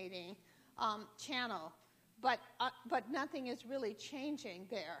fascinating channel. But nothing is really changing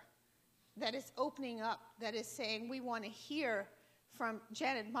there. That is opening up, that is saying we want to hear from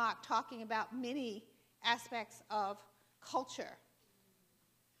Janet Mock talking about many aspects of culture.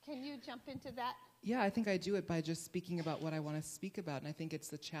 Can you jump into that? Yeah, I think I do it by just speaking about what I want to speak about. And I think it's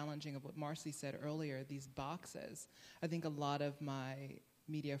the challenging of what Marcy said earlier, these boxes. I think a lot of my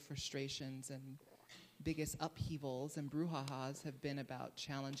media frustrations and biggest upheavals and brouhahas have been about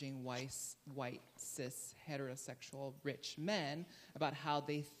challenging white, cis, heterosexual, rich men about how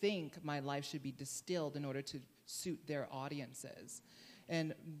they think my life should be distilled in order to suit their audiences.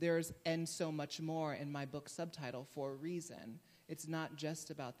 And there's "and so much more" in my book subtitle for a reason. It's not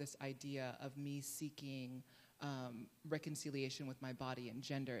just about this idea of me seeking reconciliation with my body and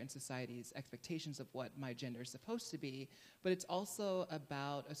gender and society's expectations of what my gender is supposed to be, but it's also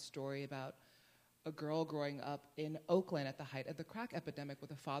about a story about a girl growing up in Oakland at the height of the crack epidemic with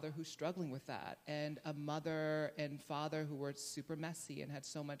a father who's struggling with that, and a mother and father who were super messy and had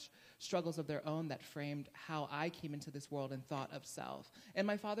so much struggles of their own that framed how I came into this world and thought of self. And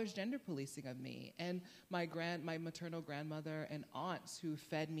my father's gender policing of me, and my maternal grandmother and aunts who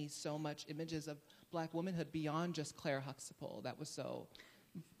fed me so much images of Black womanhood beyond just Claire Huxtable that was so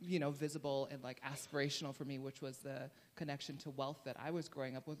visible and like aspirational for me, which was the connection to wealth that I was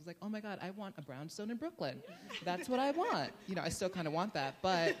growing up with. It was like, oh my God, I want a brownstone in Brooklyn. That's what I want. I still kind of want that,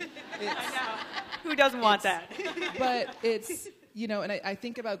 but it's... I know. Who doesn't want that? But it's, and I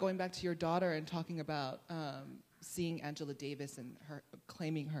think about going back to your daughter and talking about seeing Angela Davis and her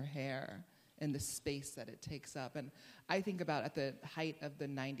claiming her hair and the space that it takes up. And I think about at the height of the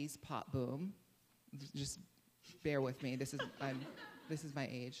 90s pop boom, just bear with me, this is my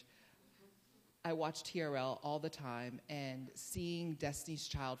age. I watched TRL all the time, and seeing Destiny's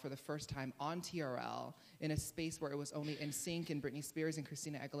Child for the first time on TRL in a space where it was only NSYNC and Britney Spears and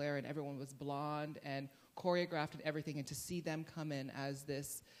Christina Aguilera, and everyone was blonde and choreographed and everything, and to see them come in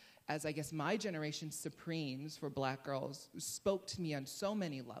as I guess my generation's Supremes for Black girls, spoke to me on so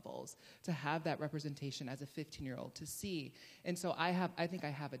many levels, to have that representation as a 15-year-old to see. And so I think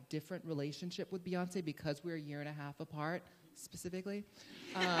I have a different relationship with Beyonce because we're a year and a half apart, specifically.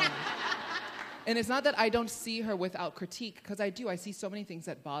 And it's not that I don't see her without critique, because I do. I see so many things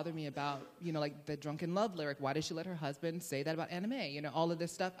that bother me about, like the Drunken Love lyric. Why did she let her husband say that about anime? All of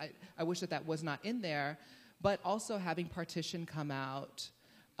this stuff. I wish that was not in there. But also having Partition come out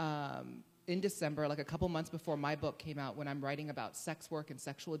in December, like a couple months before my book came out, when I'm writing about sex work and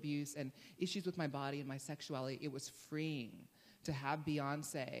sexual abuse and issues with my body and my sexuality, it was freeing to have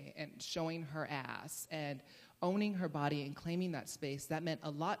Beyonce and showing her ass and owning her body and claiming that space. That meant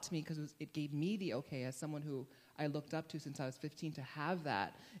a lot to me because it gave me the okay as someone who I looked up to since I was 15 to have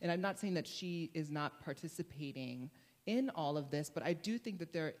that. And I'm not saying that she is not participating in all of this, but I do think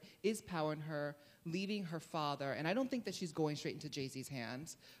that there is power in her leaving her father, and I don't think that she's going straight into Jay-Z's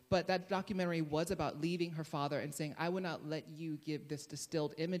hands, but that documentary was about leaving her father and saying, I will not let you give this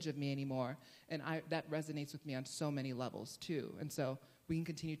distilled image of me anymore, and that resonates with me on so many levels too. And so we can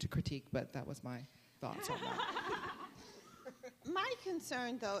continue to critique, but that was my thoughts on that. My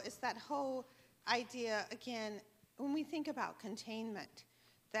concern, though, is that whole idea, again, when we think about containment,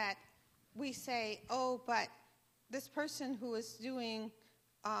 that we say, oh, but this person who is doing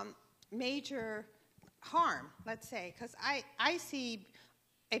major harm, let's say, because I see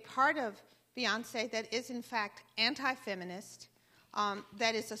a part of Beyonce that is, in fact, anti-feminist,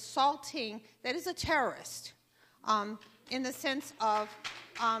 that is assaulting, that is a terrorist, in the sense of,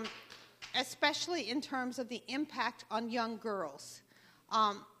 especially in terms of the impact on young girls.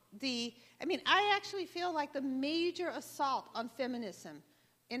 I actually feel like the major assault on feminism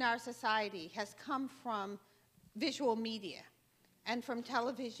in our society has come from visual media and from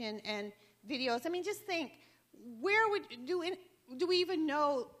television and videos. Just think, do we even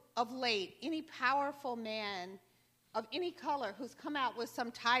know of late any powerful man of any color who's come out with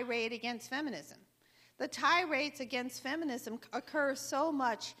some tirade against feminism? The tirades against feminism occur so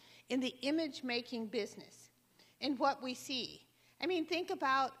much in the image-making business, in what we see. Think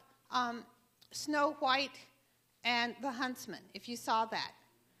about Snow White and the Huntsman, if you saw that.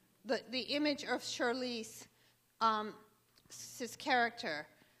 The image of Shirley's his character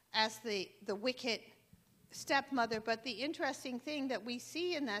as the wicked stepmother, but the interesting thing that we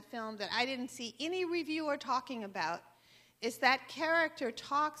see in that film that I didn't see any reviewer talking about is that character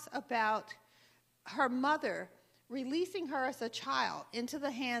talks about her mother releasing her as a child into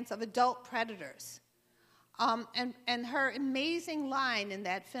the hands of adult predators. And her amazing line in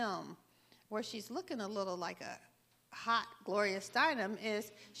that film, where she's looking a little like a hot Gloria Steinem,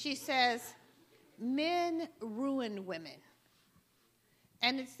 is she says, men ruin women.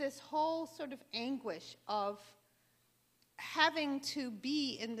 And it's this whole sort of anguish of having to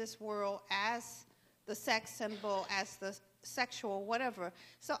be in this world as the sex symbol, as the sexual whatever.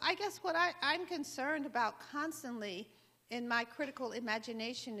 So I guess what I'm concerned about constantly in my critical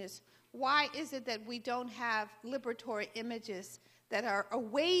imagination is, why is it that we don't have liberatory images that are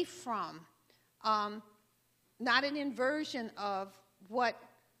away from, not an inversion of what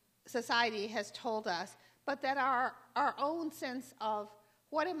society has told us, but that are our own sense of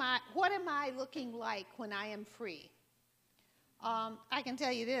what am I looking like when I am free? I can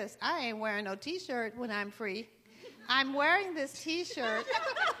tell you this, I ain't wearing no t-shirt when I'm free. I'm wearing this T-shirt,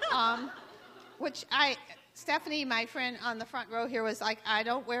 which Stephanie, my friend on the front row here, was like, I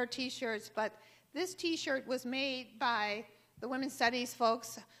don't wear T-shirts, but this T-shirt was made by the Women's Studies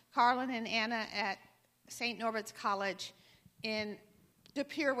folks, Carlin and Anna at St. Norbert's College in De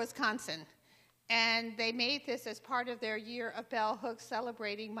Pere, Wisconsin. And they made this as part of their year of bell hooks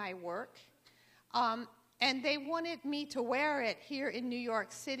celebrating my work. And they wanted me to wear it here in New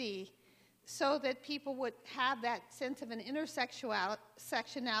York City so that people would have that sense of an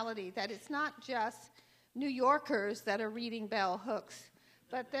intersectionality, that it's not just New Yorkers that are reading bell hooks,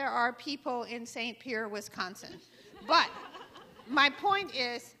 but there are people in St. Pierre, Wisconsin. But my point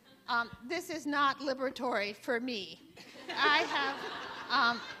is, this is not liberatory for me. I have,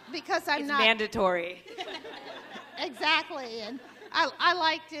 because I'm not... It's mandatory. Exactly, and I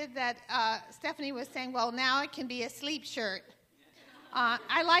liked it that Stephanie was saying, well, now it can be a sleep shirt.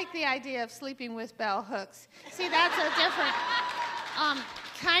 I like the idea of sleeping with bell hooks. See, that's a different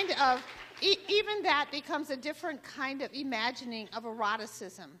kind of... even that becomes a different kind of imagining of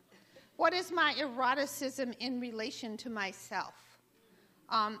eroticism. What is my eroticism in relation to myself?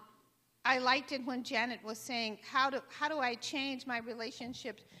 I liked it when Janet was saying, how do I change my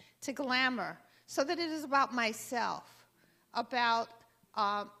relationship to glamour so that it is about myself, about,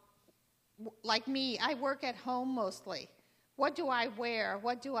 like me, I work at home mostly. What do I wear?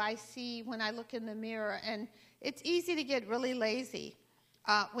 What do I see when I look in the mirror? And it's easy to get really lazy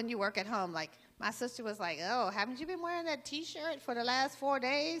when you work at home. Like, my sister was like, oh, haven't you been wearing that T-shirt for the last 4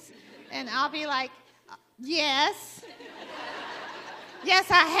 days? And I'll be like, yes. Yes,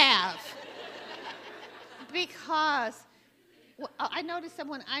 I have. Because I notice that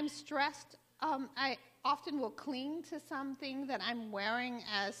when I'm stressed, I often will cling to something that I'm wearing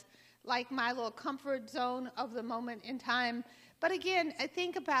as like my little comfort zone of the moment in time. But again, I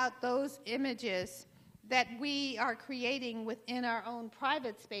think about those images that we are creating within our own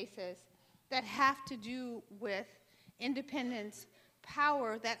private spaces that have to do with independence,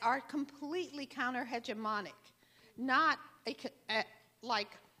 power, that are completely counter-hegemonic, not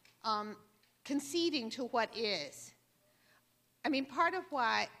conceding to what is. I mean, part of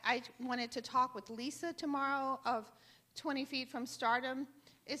why I wanted to talk with Lisa tomorrow of 20 Feet from Stardom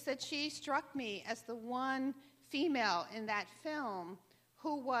is that she struck me as the one female in that film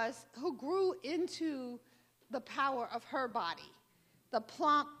who grew into the power of her body, the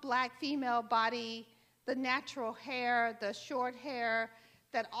plump black female body, the natural hair, the short hair,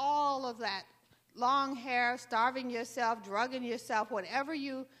 that all of that long hair, starving yourself, drugging yourself, whatever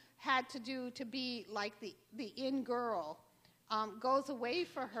you had to do to be like the in girl, goes away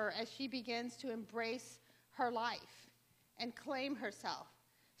for her as she begins to embrace her life and claim herself.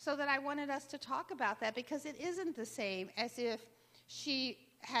 So that I wanted us to talk about that, because it isn't the same as if she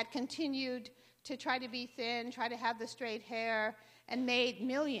had continued to try to be thin, try to have the straight hair, and made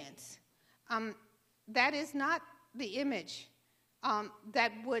millions. That is not the image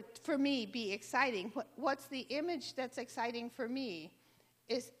that would, for me, be exciting. What's the image that's exciting for me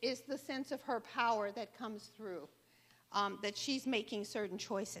is the sense of her power that comes through, that she's making certain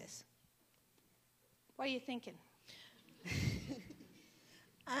choices. What are you thinking?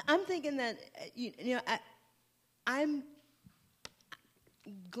 I'm thinking that,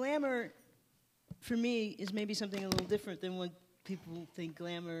 glamour for me is maybe something a little different than what people think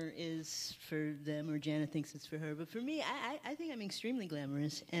glamour is for them, or Janet thinks it's for her. But for me, I think I'm extremely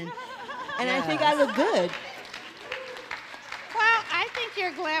glamorous, and I think I look good. Well, I think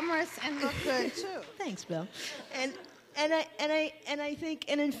you're glamorous and look good too. Thanks, Bill. And I think,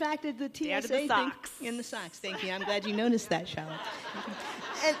 and in fact, at the TSA Down to the socks. In the socks. Thank you. I'm glad you noticed that, Charlotte.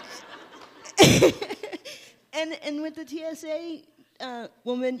 And with the TSA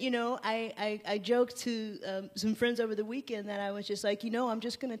woman, I joked to some friends over the weekend that I was just like, I'm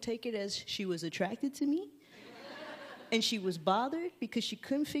just going to take it as she was attracted to me, and she was bothered because she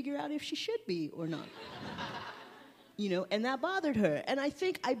couldn't figure out if she should be or not. And that bothered her. And I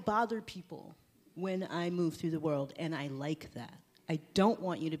think I bother people when I move through the world, and I like that. I don't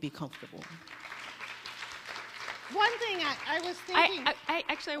want you to be comfortable. One thing I was thinking...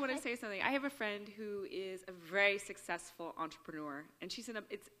 I want to say something. I have a friend who is a very successful entrepreneur, and she's a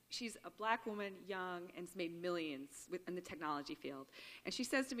black woman, young, and has made millions in the technology field. And she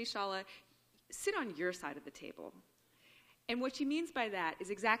says to me, Shala, sit on your side of the table. And what she means by that is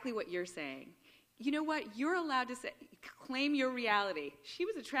exactly what you're saying. You know what? You're allowed to claim your reality. She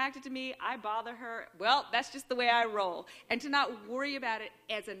was attracted to me. I bother her. Well, that's just the way I roll. And to not worry about it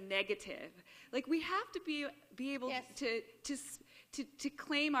as a negative. Like, we have to be able yes. to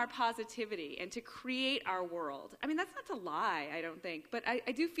claim our positivity and to create our world. I mean, that's not to lie, I don't think. But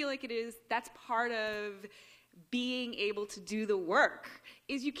I do feel like that's part of being able to do the work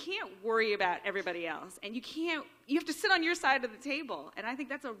is you can't worry about everybody else, and you have to sit on your side of the table, and I think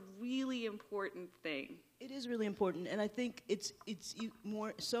that's a really important thing. It is really important, and I think it's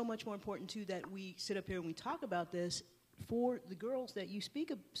so much more important too that we sit up here and we talk about this for the girls that you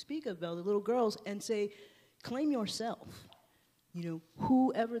speak of, Belle, the little girls, and say, claim yourself. You know,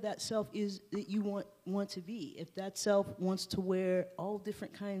 whoever that self is that you want to be. If that self wants to wear all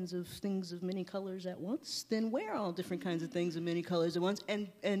different kinds of things of many colors at once, then wear all different kinds of things of many colors at once,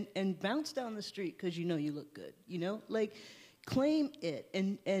 and bounce down the street because you know you look good. You know, like, claim it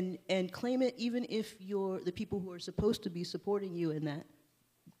and claim it even if the people who are supposed to be supporting you in that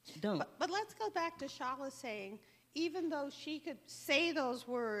don't. But let's go back to Shala saying, even though she could say those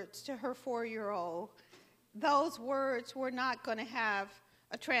words to her 4-year-old, those words were not going to have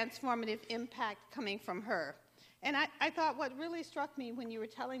a transformative impact coming from her. And I thought what really struck me when you were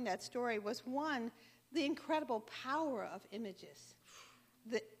telling that story was, one, the incredible power of images.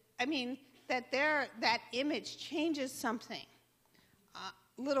 That image changes something.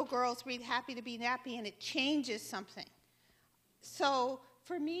 Little girls read Happy to be Nappy, and it changes something. So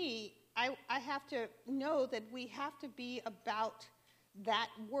for me, I have to know that we have to be about that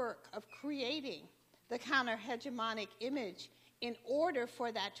work of creating the counter-hegemonic image in order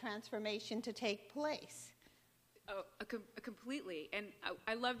for that transformation to take place. Oh, completely. And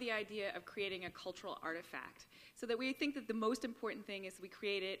I love the idea of creating a cultural artifact, so that we think that the most important thing is we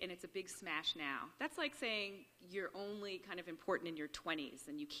create it and it's a big smash now. That's like saying you're only kind of important in your 20s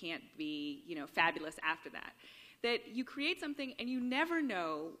and you can't be, fabulous after that. That you create something and you never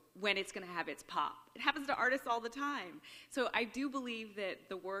know when it's going to have its pop. It happens to artists all the time. So I do believe that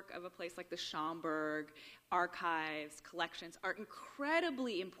the work of a place like the Schomburg archives, collections, are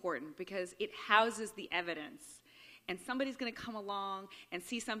incredibly important because it houses the evidence. And somebody's going to come along and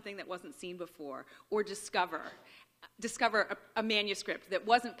see something that wasn't seen before, or discover a manuscript that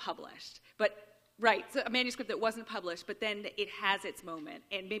wasn't published. Right, so a manuscript that wasn't published, but then it has its moment,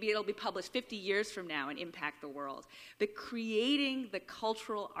 and maybe it'll be published 50 years from now and impact the world. But creating the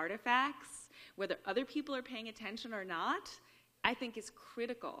cultural artifacts, whether other people are paying attention or not, I think is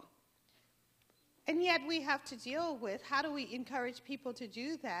critical. And yet we have to deal with, how do we encourage people to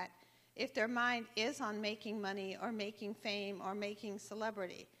do that if their mind is on making money or making fame or making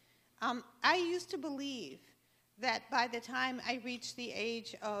celebrity? I used to believe that by the time I reached the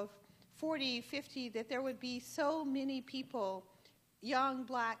age of 40, 50, that there would be so many people, young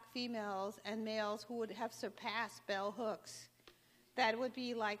black females and males, who would have surpassed Bell Hooks. That would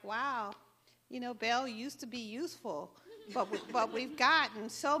be like, wow, Bell used to be useful, but we've gotten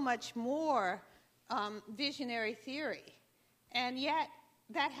so much more visionary theory. And yet,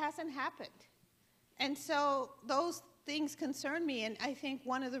 that hasn't happened. And so those things concern me, and I think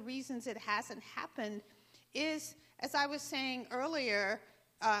one of the reasons it hasn't happened is, as I was saying earlier,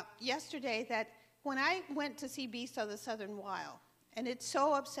 yesterday, that when I went to see Beast of the Southern Wild, and it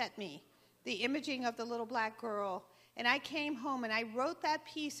so upset me, the imaging of the little black girl, and I came home and I wrote that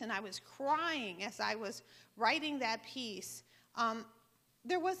piece, and I was crying as I was writing that piece.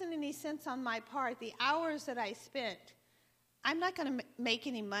 There wasn't any sense on my part. The hours that I spent, I'm not going to make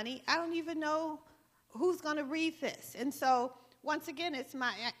any money. I don't even know who's going to read this. And so, once again, it's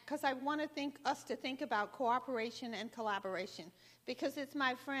because I want us to think about cooperation and collaboration. Because it's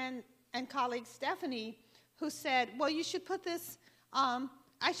my friend and colleague Stephanie who said, well, you should put this,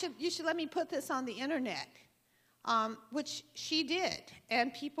 you should let me put this on the internet, which she did,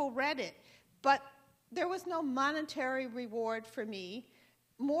 and people read it. But there was no monetary reward for me.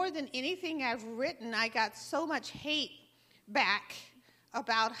 More than anything I've written, I got so much hate back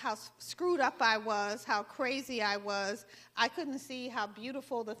about how screwed up I was, how crazy I was. I couldn't see how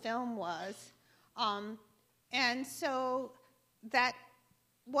beautiful the film was. And so that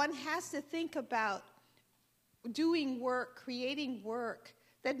one has to think about doing work, creating work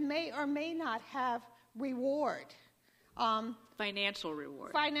that may or may not have reward. Financial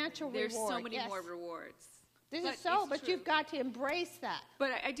reward. There's so many more rewards. But you've got to embrace that.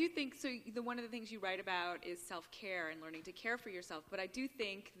 But I do think, one of the things you write about is self-care and learning to care for yourself. But I do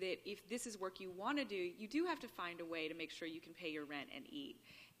think that if this is work you want to do, you do have to find a way to make sure you can pay your rent and eat.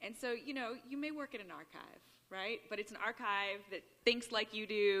 And so, you may work at an archive, right? But it's an archive that thinks like you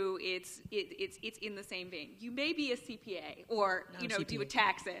do. It's in the same vein. You may be a CPA or, do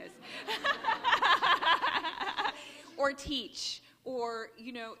taxes. Or teach. Or,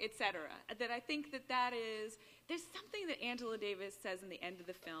 et cetera. That I think that is, there's something that Angela Davis says in the end of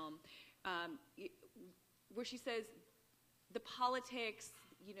the film, where she says, the politics,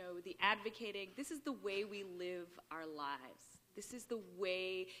 the advocating, this is the way we live our lives. This is the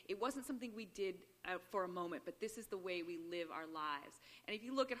way, it wasn't something we did for a moment, but this is the way we live our lives. And if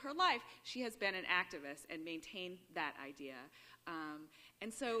you look at her life, she has been an activist and maintained that idea.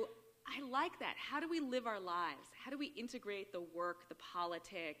 And so I like that. How do we live our lives? How do we integrate the work, the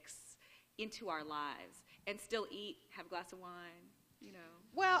politics into our lives and still eat, have a glass of wine, you know?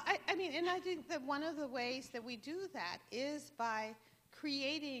 Well, I mean, and I think that one of the ways that we do that is by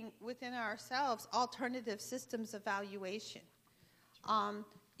creating within ourselves alternative systems of valuation.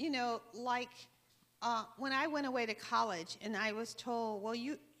 You know, like when I went away to college and I was told, well,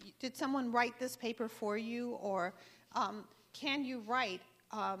 did someone write this paper for you, or can you write?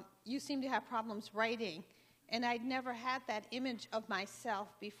 You seem to have problems writing. And I'd never had that image of myself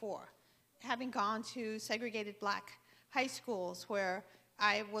before, having gone to segregated black high schools where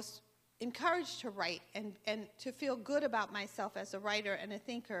I was encouraged to write and to feel good about myself as a writer and a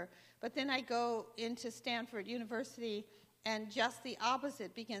thinker. But then I go into Stanford University, and just the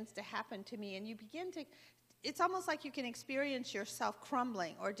opposite begins to happen to me. And you begin to, it's almost like you can experience yourself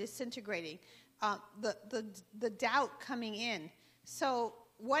crumbling or disintegrating, the doubt coming in. So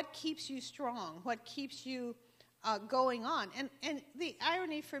what keeps you strong? What keeps you going on? And the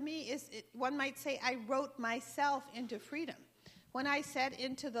irony for me is, one might say, I wrote myself into freedom. When I sat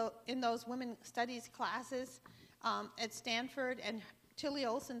in those women's studies classes at Stanford, and Tilly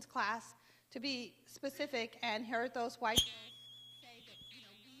Olson's class, to be specific, and heard those white girls say that, you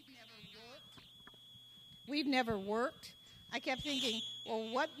know, we've never worked. I kept thinking,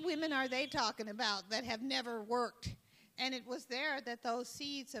 well, what women are they talking about that have never worked? And it was there that those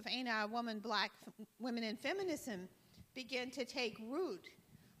seeds of Ain't I a Woman, Black Women in Feminism began to take root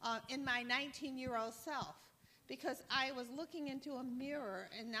in my 19-year-old self, because I was looking into a mirror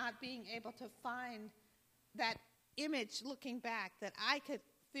and not being able to find that image looking back, that I could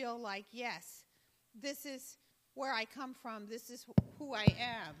feel like, yes, this is where I come from, this is who I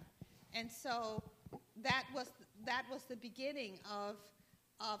am. And so that was the beginning of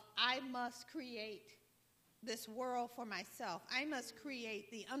I must create this world for myself. I must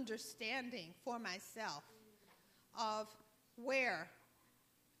create the understanding for myself of where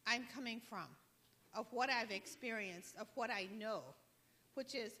I'm coming from, of what I've experienced, of what I know,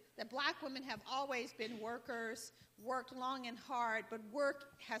 which is that black women have always been workers, worked long and hard, but work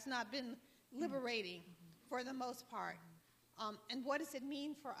has not been liberating for the most part. And what does it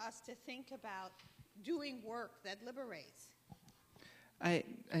mean for us to think about doing work that liberates? I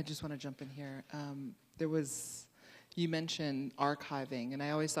just want to jump in here. You mentioned archiving, and I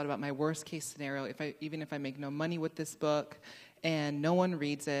always thought about my worst case scenario. Even if I make no money with this book and no one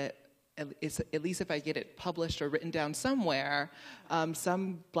reads it, at least if I get it published or written down somewhere,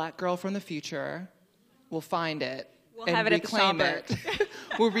 some black girl from the future will find it. We'll have it at the Schomburg.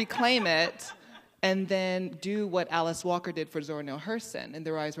 We'll reclaim it, and then do what Alice Walker did for Zora Neale Hurston in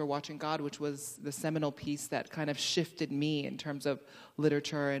Their Eyes Were Watching God, which was the seminal piece that kind of shifted me in terms of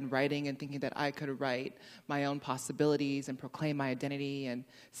literature and writing, and thinking that I could write my own possibilities and proclaim my identity and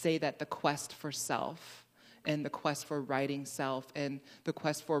say that the quest for self and the quest for writing self and the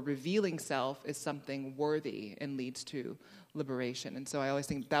quest for revealing self is something worthy and leads to liberation. And so I always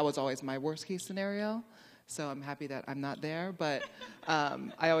think that was always my worst case scenario. So I'm happy that I'm not there, but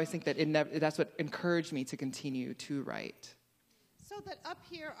I always think that that's what encouraged me to continue to write. So that up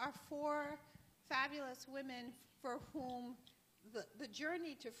here are 4 fabulous women for whom the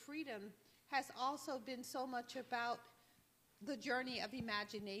journey to freedom has also been so much about the journey of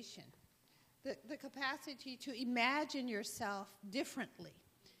imagination, the capacity to imagine yourself differently,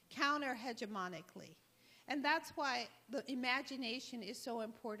 counter-hegemonically. And that's why the imagination is so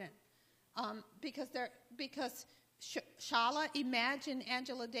important. Because Shala imagined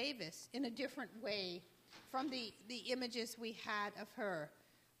Angela Davis in a different way from the images we had of her.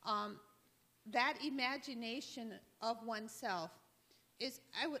 That imagination of oneself is,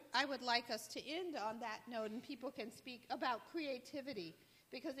 I would like us to end on that note, and people can speak about creativity,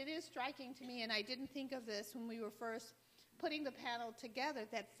 because it is striking to me, and I didn't think of this when we were first putting the panel together,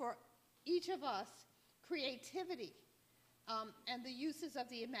 that for each of us, creativity and the uses of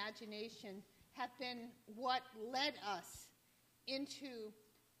the imagination have been what led us into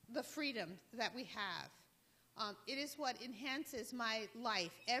the freedom that we have. It is what enhances my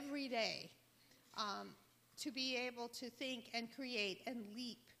life every day, to be able to think and create and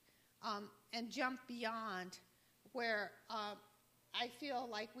leap and jump beyond where I feel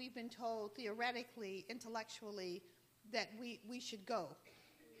like we've been told theoretically, intellectually, that we should go.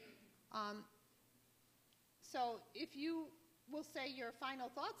 So if you will say your final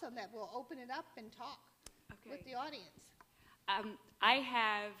thoughts on that, we'll open it up and talk with the audience. I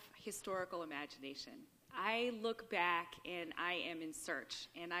have historical imagination. I look back and I am in search,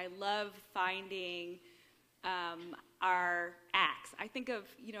 and I love finding our acts. I think of,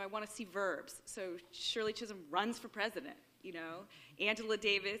 I want to see verbs. So Shirley Chisholm runs for president, Angela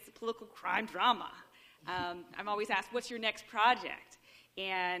Davis, political crime drama. I'm always asked, what's your next project?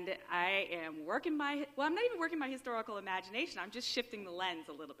 And I am working I'm not even working my historical imagination. I'm just shifting the lens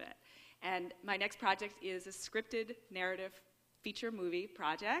a little bit. And my next project is a scripted narrative feature movie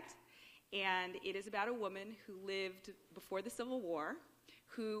project. And it is about a woman who lived before the Civil War,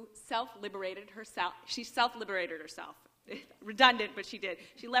 who self-liberated herself. She self-liberated herself. Redundant, but she did.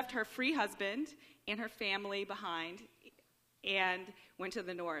 She left her free husband and her family behind and went to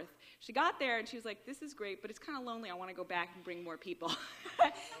the north. She got there and she was like, this is great, but it's kind of lonely. I want to go back and bring more people.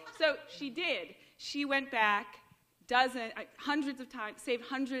 So she did. She went back hundreds of times, saved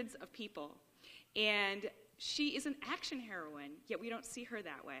hundreds of people. And she is an action heroine, yet we don't see her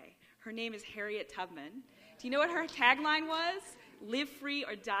that way. Her name is Harriet Tubman. Do you know what her tagline was? Live free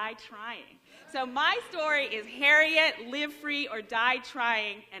or die trying. So my story is Harriet, live free or die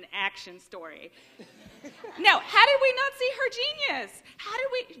trying, an action story. Now, how did we not see her genius? How did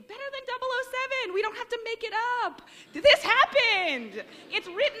we, better than 007, we don't have to make it up. This happened. It's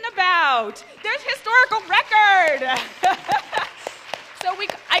written about. There's historical record. So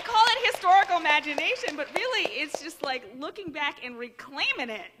I call it historical imagination, but really it's just like looking back and reclaiming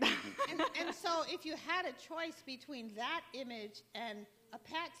it. And so if you had a choice between that image and a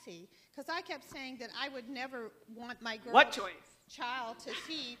Patsy, because I kept saying that I would never want my child to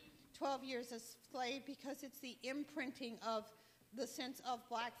see 12 Years a Slave because it's the imprinting of the sense of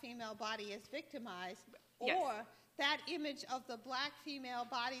black female body as victimized, yes. Or that image of the black female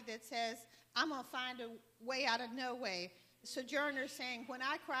body that says, I'm going to find a way out of no way. Sojourner saying, when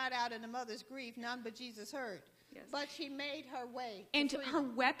I cried out in a mother's grief, none but Jesus heard. Yes. But she made her way. And her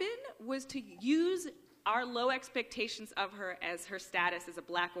weapon was to use our low expectations of her as her status as a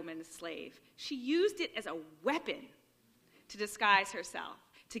black woman, a slave. She used it as a weapon to disguise herself,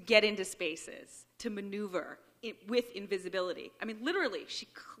 to get into spaces, to maneuver with invisibility. I mean, literally, she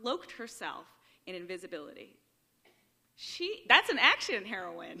cloaked herself in invisibility. That's an action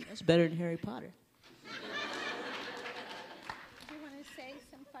heroine. That's better than Harry Potter. Do you want to say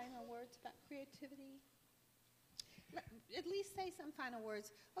some final words about creativity? At least say some final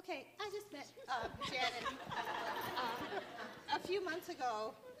words. Okay, I just met Janet a few months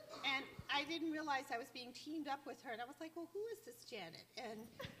ago, and I didn't realize I was being teamed up with her, and I was like, well, who is this Janet? And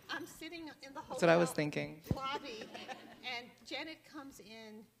I'm sitting in the hotel That's what I was thinking. Lobby, and Janet comes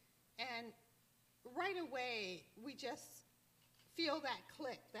in, and right away, we just feel that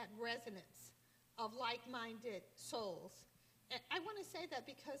click, that resonance of like-minded souls. And I want to say that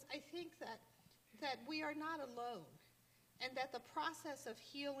because I think that we are not alone, and that the process of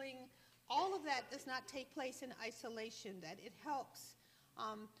healing, all of that does not take place in isolation, that it helps.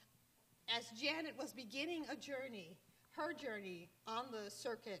 As Janet was beginning a journey, her journey on the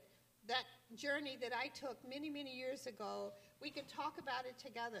circuit, that journey that I took many, many years ago, we could talk about it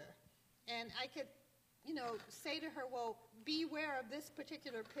together. And I could, say to her, well, beware of this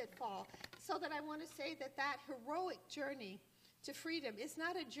particular pitfall. So that I want to say that heroic journey to freedom is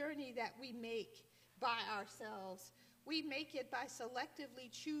not a journey that we make by ourselves. We make it by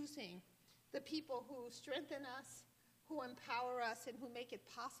selectively choosing the people who strengthen us, who empower us, and who make it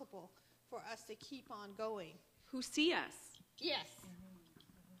possible for us to keep on going. Who see us. Yes.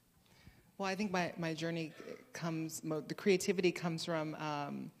 Well, I think my journey the creativity comes from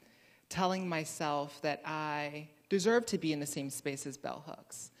telling myself that I deserve to be in the same space as Bell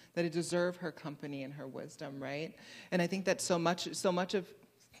Hooks, that I deserve her company and her wisdom, right? And I think that so much of,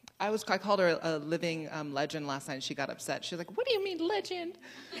 I called her a living legend last night, and she got upset. She was like, what do you mean legend?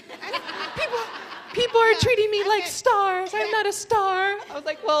 People are treating me like stars. I'm not a star. I was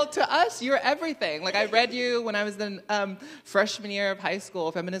like, well, to us, you're everything. Like, I read you when I was in freshman year of high school,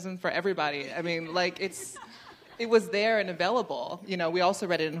 Feminism for Everybody. I mean, like, it was there and available. We also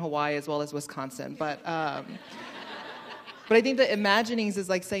read it in Hawaii as well as Wisconsin. But I think that imaginings is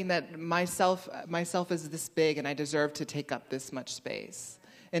like saying that myself is this big and I deserve to take up this much space.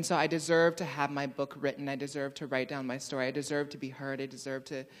 And so I deserve to have my book written. I deserve to write down my story. I deserve to be heard. I deserve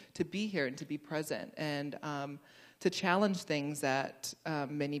to be here and to be present and to challenge things that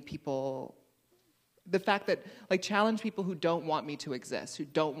many people, the fact that, like, challenge people who don't want me to exist, who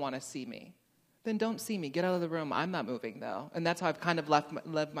don't want to see me. Then don't see me. Get out of the room. I'm not moving, though. And that's how I've kind of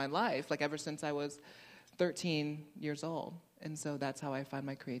lived my life, like ever since I was 13 years old. And so that's how I find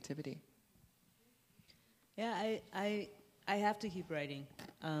my creativity. Yeah, I have to keep writing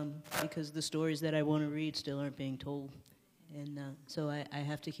because the stories that I want to read still aren't being told. And so I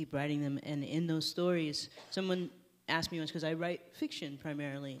have to keep writing them. And in those stories, someone asked me once, because I write fiction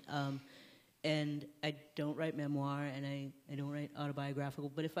primarily, and I don't write memoir, and I don't write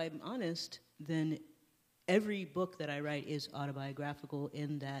autobiographical. But if I'm honest, then every book that I write is autobiographical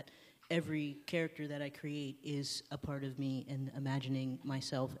in that every character that I create is a part of me and imagining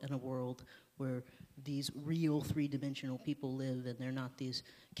myself in a world where these real three-dimensional people live, and they're not these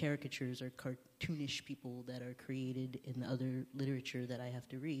caricatures or cartoonish people that are created in other literature that I have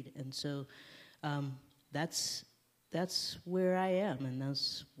to read. And so that's where I am, and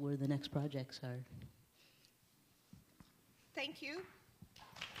that's where the next projects are. Thank you.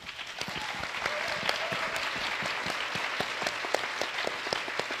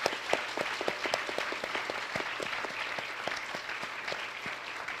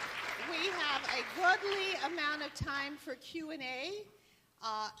 We have a goodly amount of time for Q&A.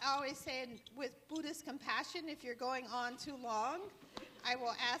 I always say with Buddhist compassion, if you're going on too long, I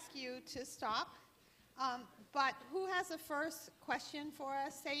will ask you to stop. But who has the first question for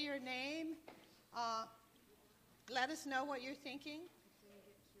us? Say your name. Let us know what you're thinking.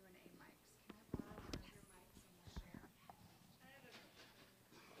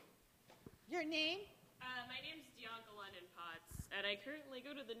 Your name? My name's Dianca London Potts, and I currently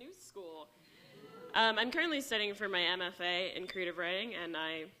go to the New School. I'm currently studying for my MFA in creative writing, and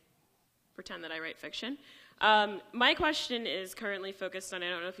I pretend that I write fiction. My question is currently focused on, I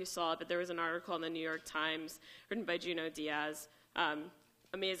don't know if you saw it, but there was an article in the New York Times written by Junot Diaz.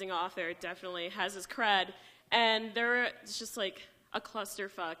 Amazing author, definitely has his cred. And it's just like a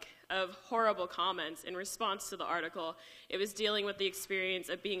clusterfuck of horrible comments in response to the article. It was dealing with the experience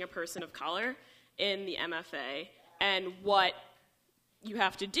of being a person of color in the MFA and what you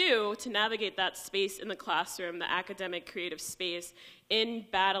have to do to navigate that space in the classroom, the academic creative space, in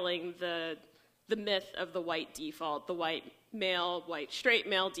battling the myth of the white default, the white straight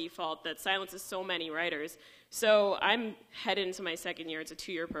male default that silences so many writers. So I'm headed into my second year. It's a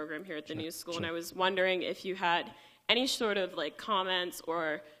 2-year program here at the New School, and I was wondering if you had any sort of like comments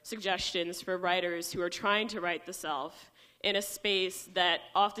or suggestions for writers who are trying to write the self in a space that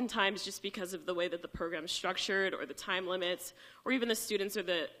oftentimes, just because of the way that the program's structured or the time limits, or even the students or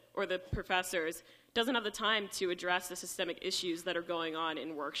the professors, doesn't have the time to address the systemic issues that are going on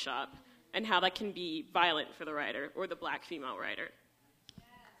in workshop, and how that can be violent for the writer or the black female writer.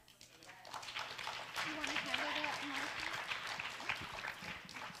 You want to handle that, Martha?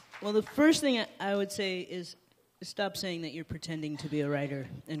 Well, the first thing I would say is stop saying that you're pretending to be a writer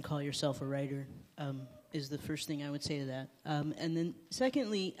and call yourself a writer, is the first thing I would say to that. And then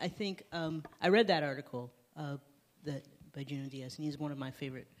secondly, I think I read that article that by Junot Diaz, and he's one of my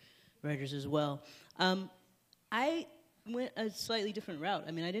favorite writers as well. I went a slightly different route.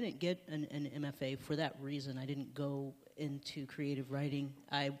 I mean, I didn't get an MFA for that reason. I didn't go into creative writing.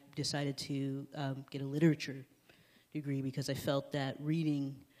 I decided to get a literature degree because I felt that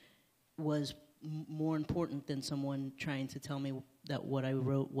reading was more important than someone trying to tell me that what I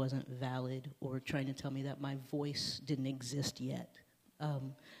wrote wasn't valid or trying to tell me that my voice didn't exist yet.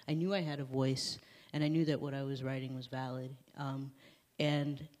 I knew I had a voice, and I knew that what I was writing was valid.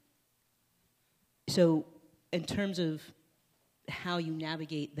 And so in terms of how you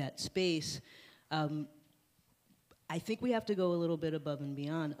navigate that space, I think we have to go a little bit above and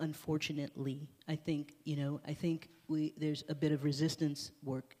beyond, unfortunately. I think there's a bit of resistance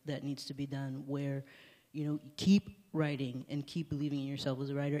work that needs to be done where, keep writing and keep believing in yourself as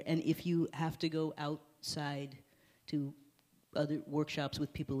a writer. And if you have to go outside to other workshops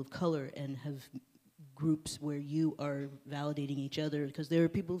with people of color and have groups where you are validating each other, because there are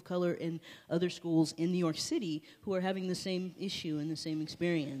people of color in other schools in New York City who are having the same issue and the same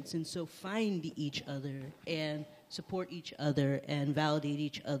experience. And so find each other and support each other and validate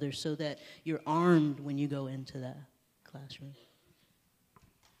each other so that you're armed when you go into that classroom.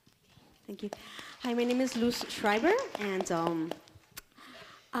 Thank you. Hi, my name is Luz Schreiber, and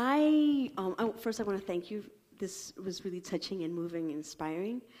first I want to thank you. This was really touching and moving and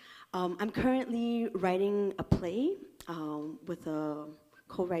inspiring. I'm currently writing a play with a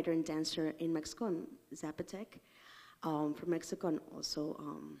co-writer and dancer in Mexico, in Zapotec, from Mexico, and also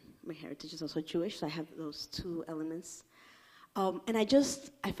my heritage is also Jewish, so I have those two elements. And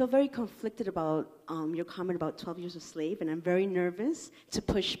I feel very conflicted about your comment about 12 years a slave, and I'm very nervous to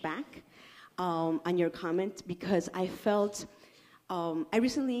push back on your comment because I felt, I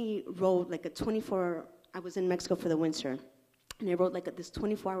recently wrote like I was in Mexico for the winter, and I wrote like this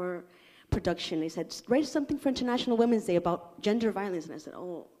 24-hour production. They said, write something for International Women's Day about gender violence. And I said,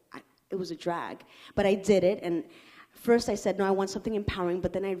 it was a drag. But I did it, and first I said, no, I want something empowering,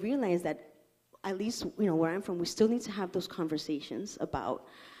 but then I realized that at least, where I'm from, we still need to have those conversations about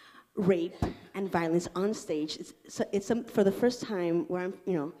rape and violence on stage. It's for the first time where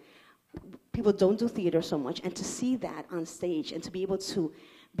people don't do theater so much, and to see that on stage and to be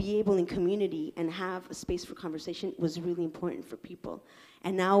able in community and have a space for conversation was really important for people.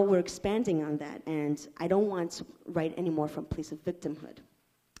 And now we're expanding on that, and I don't want to write anymore from a place of victimhood.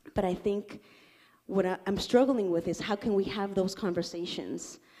 But I think what I'm struggling with is how can we have those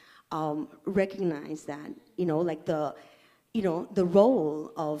conversations, recognize that, like the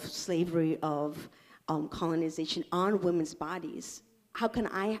role of slavery, of colonization on women's bodies. How can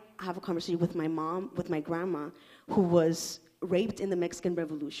I have a conversation with my mom, with my grandma, who was raped in the Mexican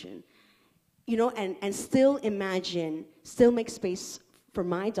Revolution, and still make space for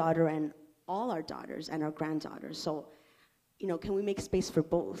my daughter and all our daughters and our granddaughters. So, can we make space for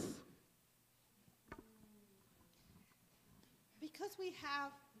both? Because we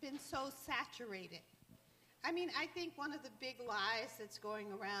have been so saturated. I mean, I think one of the big lies that's going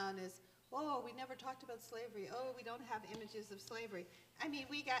around is, oh, we never talked about slavery. Oh, we don't have images of slavery. I mean,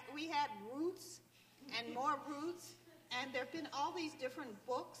 we had roots and more roots, and there have been all these different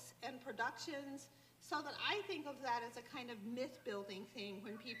books and productions, so that I think of that as a kind of myth-building thing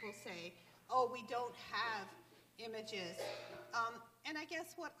when people say, oh, we don't have images. And I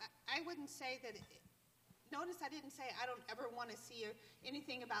guess I wouldn't say that, notice I didn't say I don't ever want to see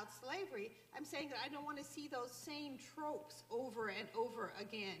anything about slavery. I'm saying that I don't want to see those same tropes over and over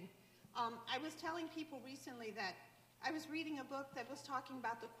again. I was telling people recently that I was reading a book that was talking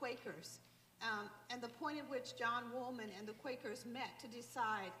about the Quakers, and the point at which John Woolman and the Quakers met to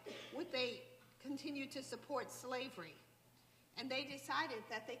decide would they continue to support slavery. And they decided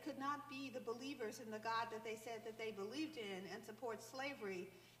that they could not be the believers in the God that they said that they believed in and support slavery,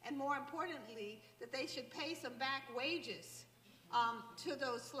 and more importantly, that they should pay some back wages to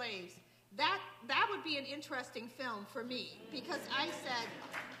those slaves. That would be an interesting film for me, because I said,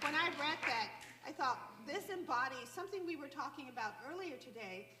 when I read that, I thought, this embodies something we were talking about earlier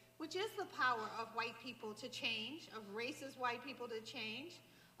today, which is the power of white people to change, of racist white people to change,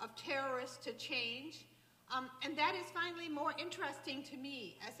 of terrorists to change. And that is finally more interesting to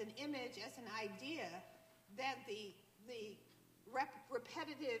me as an image, as an idea, than the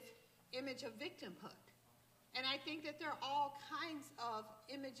repetitive image of victimhood. And I think that there are all kinds of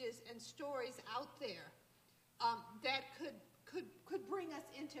images and stories out there that could bring us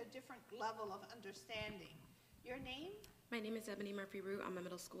into a different level of understanding. Your name? My name is Ebony Murphy-Root. I'm a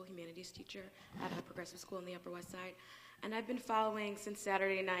middle school humanities teacher at a progressive school in the Upper West Side. And I've been following since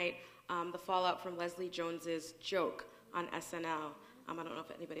Saturday night the fallout from Leslie Jones's joke on SNL. I don't know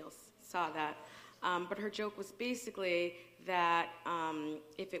if anybody else saw that. But her joke was basically that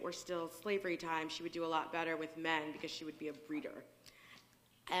if it were still slavery time, she would do a lot better with men because she would be a breeder.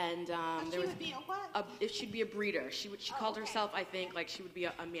 And she would be a what? If she'd be a breeder. She called herself, I think, like she would be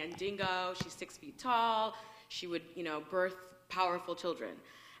a mandingo. She's 6 feet tall. She would, birth powerful children.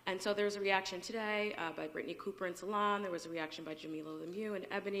 And so there was a reaction today by Brittany Cooper in Salon. There was a reaction by Jamila Lemieux and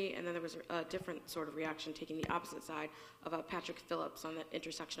Ebony. And then there was a different sort of reaction taking the opposite side of Patrick Phillips on the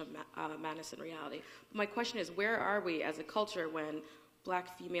intersection of madness and reality. But my question is, where are we as a culture when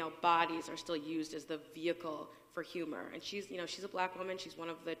black female bodies are still used as the vehicle for humor? And she's a black woman. She's one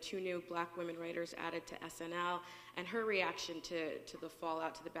of the 2 new black women writers added to SNL. And her reaction to the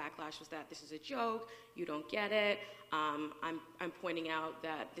fallout, to the backlash, was that this is a joke, you don't get it. I'm pointing out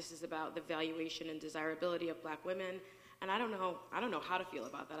that this is about the valuation and desirability of black women. And I don't know how to feel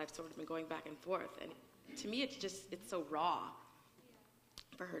about that. I've sort of been going back and forth. And to me, it's so raw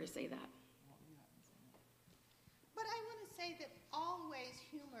for her to say that. But I want to say that always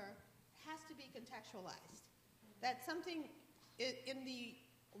humor has to be contextualized. That something in the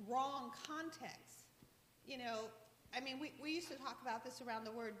wrong context, we used to talk about this around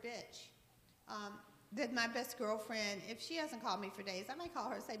the word bitch. That my best girlfriend, if she hasn't called me for days, I might call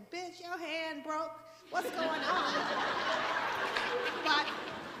her and say, bitch, your hand broke. What's going on? But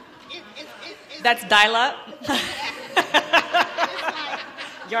it's that's dial-up? like,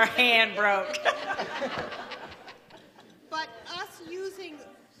 your hand broke. But us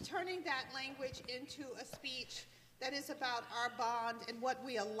turning that language into a speech that is about our bond and what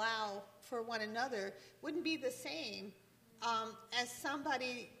we allow for one another wouldn't be the same as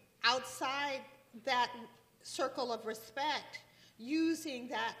somebody outside that circle of respect using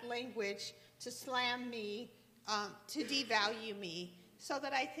that language to slam me, to devalue me. So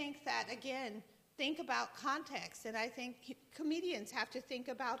that I think that, again, think about context. And I think comedians have to think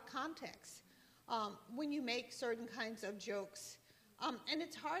about context when you make certain kinds of jokes. And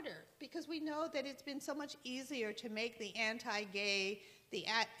it's harder because we know that it's been so much easier to make the anti-gay, the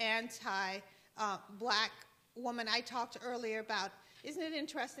anti black woman. I talked earlier about, isn't it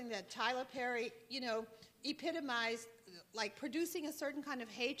interesting that Tyler Perry, epitomized like producing a certain kind of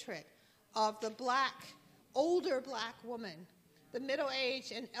hatred of the older black woman, the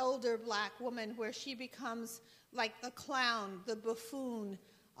middle-aged and elder black woman, where she becomes like the clown, the buffoon.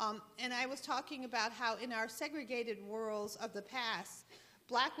 And I was talking about how in our segregated worlds of the past,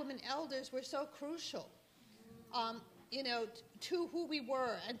 black women elders were so crucial, to who we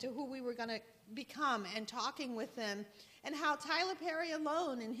were and to who we were going to become, and talking with them, and how Tyler Perry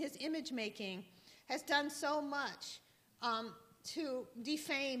alone in his image making has done so much to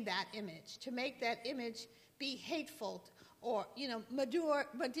defame that image, to make that image be hateful. Or,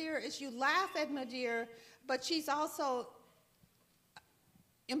 Madeira is, you laugh at Madeira, but she's also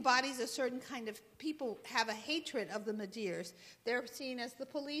embodies a certain kind of, people have a hatred of the Madeiras. They're seen as the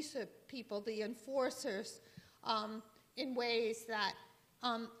police people, the enforcers, in ways that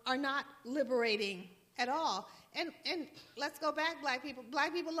are not liberating at all. And let's go back, black people.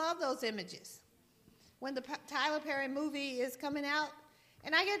 Black people love those images. When the Tyler Perry movie is coming out,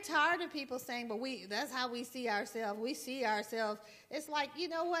 and I get tired of people saying, but that's how we see ourselves. We see ourselves. It's like, you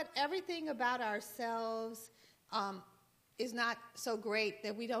know what? Everything about ourselves is not so great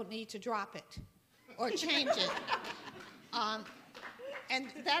that we don't need to drop it or change it. And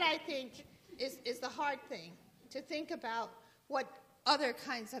that, I think, is the hard thing, to think about what other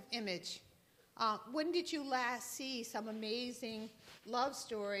kinds of image. When did you last see some amazing love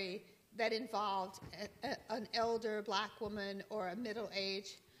story that involved an elder black woman or a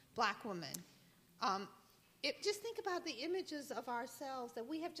middle-aged black woman? Just think about the images of ourselves that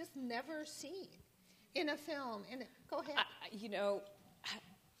we have just never seen in a film. Go ahead.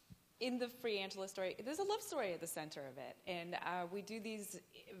 In the Free Angela story, there's a love story at the center of it. And we do these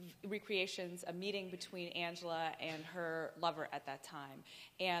recreations, a meeting between Angela and her lover at that time.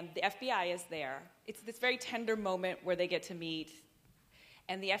 And the FBI is there. It's this very tender moment where they get to meet,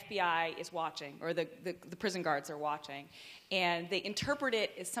 and the FBI is watching, or the prison guards are watching. And they interpret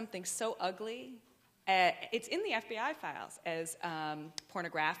it as something so ugly. It's in the FBI files as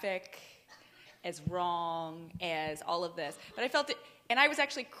pornographic, as wrong, as all of this. But I felt it. And I was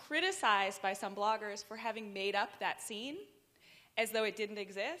actually criticized by some bloggers for having made up that scene as though it didn't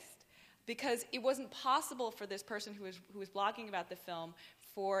exist, because it wasn't possible for this person who was blogging about the film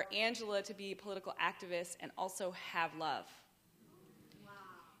for Angela to be a political activist and also have love. Wow.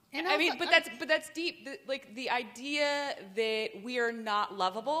 And but that's deep. The idea that we are not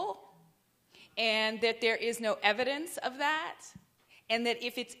lovable, and that there is no evidence of that. And that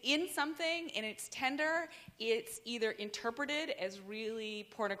if it's in something and it's tender, it's either interpreted as really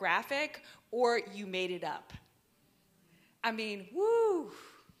pornographic or you made it up. I mean, woo.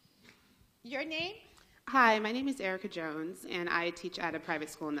 Your name? Hi, my name is Erica Jones, and I teach at a private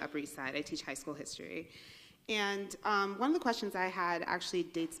school in the Upper East Side. I teach high school history. And one of the questions I had actually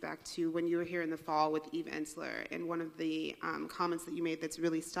dates back to when you were here in the fall with Eve Ensler. And one of the comments that you made that's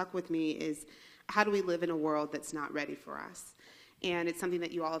really stuck with me is, how do we live in a world that's not ready for us? And it's something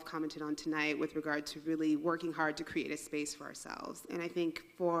that you all have commented on tonight with regard to really working hard to create a space for ourselves. And I think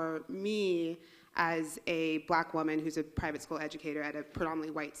for me, as a black woman who's a private school educator at a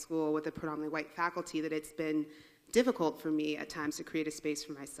predominantly white school with a predominantly white faculty, that it's been difficult for me at times to create a space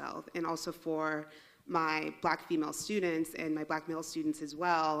for myself. And also for my black female students and my black male students as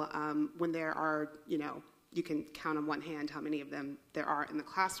well, when there are, you can count on one hand how many of them there are in the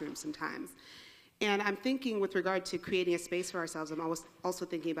classroom sometimes. And I'm thinking with regard to creating a space for ourselves, I'm also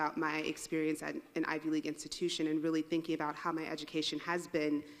thinking about my experience at an Ivy League institution and really thinking about how my education has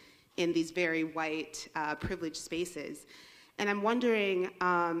been in these very white, privileged spaces. And I'm wondering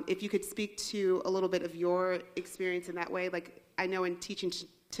if you could speak to a little bit of your experience in that way. Like, I know in Teaching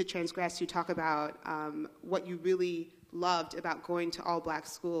to Transgress, you talk about what you really loved about going to all black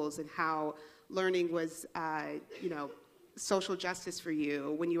schools and how learning was, social justice for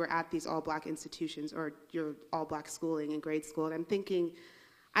you when you were at these all-black institutions or your all-black schooling in grade school. And I'm thinking,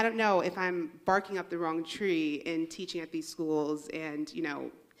 I don't know if I'm barking up the wrong tree in teaching at these schools and,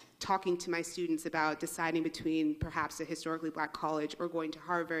 talking to my students about deciding between perhaps a historically black college or going to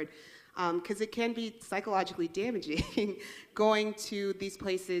Harvard, because it can be psychologically damaging going to these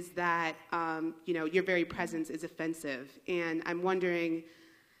places that, your very presence is offensive. And I'm wondering,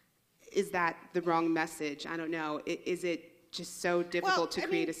 is that the wrong message? I don't know. Is it just so difficult to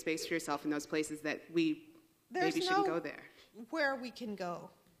create a space for yourself in those places that we maybe shouldn't go there? Where we can go,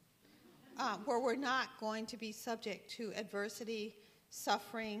 where we're not going to be subject to adversity,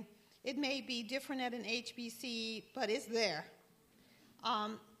 suffering. It may be different at an HBC, but it's there.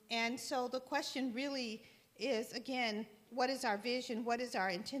 And so the question really is, again, what is our vision? What is our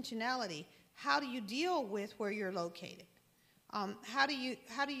intentionality? how do you deal with where you're located? How do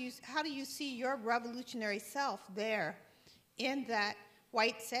you see your revolutionary self there in that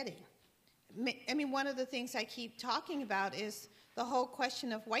white setting? I mean, one of the things I keep talking about is the whole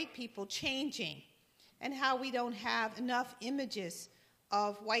question of white people changing and how we don't have enough images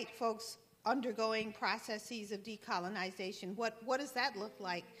of white folks undergoing processes of decolonization. What does that look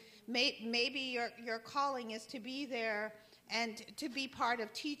like? Maybe your calling is to be there and to be part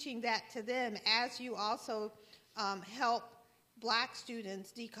of teaching that to them as you also help black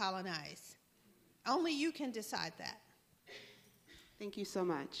students decolonize. Only you can decide that. Thank you so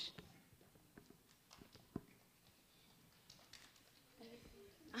much.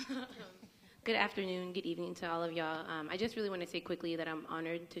 Good afternoon, good evening to all of y'all. I just really want to say quickly that I'm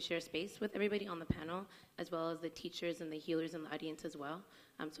honored to share space with everybody on the panel, as well as the teachers and the healers in the audience as well.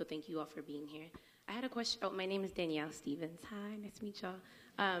 So thank you all for being here. I had a question. Oh, my name is Danielle Stevens. Hi, nice to meet y'all.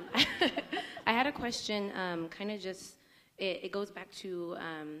 I had a question, kind of just, it goes back to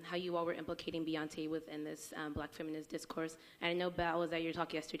how you all were implicating Beyonce within this black feminist discourse. And I know, Belle, was at your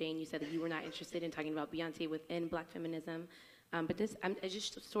talk yesterday, and you said that you were not interested in talking about Beyonce within black feminism. But I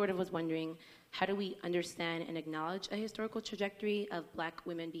just sort of was wondering, how do we understand and acknowledge a historical trajectory of black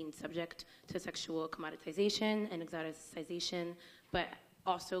women being subject to sexual commoditization and exoticization, but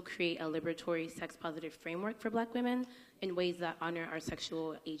also create a liberatory sex-positive framework for black women in ways that honor our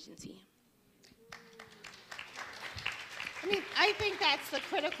sexual agency? I mean, I think that's the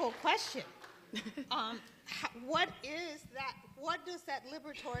critical question. What does that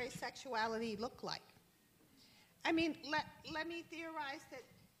liberatory sexuality look like? I mean, let me theorize that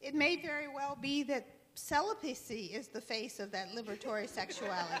it may very well be that celibacy is the face of that liberatory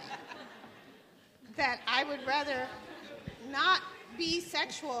sexuality. That I would rather not be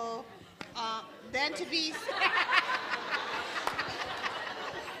sexual than to be...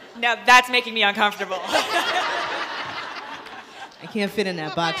 No, that's making me uncomfortable. I can't fit in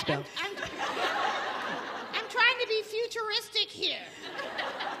that box, Bill. I'm trying to be futuristic here.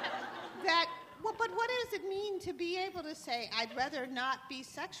 But what does it mean to be able to say, I'd rather not be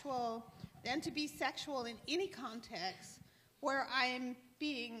sexual than to be sexual in any context where I am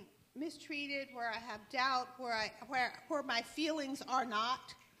being mistreated, where I have doubt, where my feelings are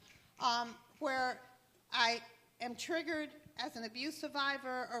not, where I am triggered as an abuse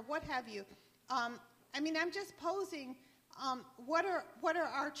survivor, or what have you. I mean, I'm just posing, what are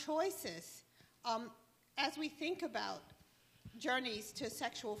our choices as we think about journeys to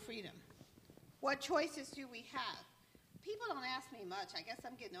sexual freedom? What choices do we have? People don't ask me much. I guess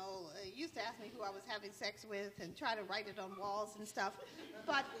I'm getting old. They used to ask me who I was having sex with and try to write it on walls and stuff.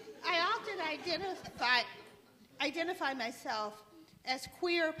 But I often identify myself as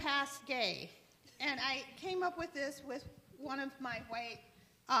queer past gay. And I came up with this with one of my white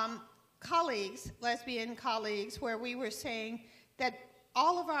colleagues, lesbian colleagues, where we were saying that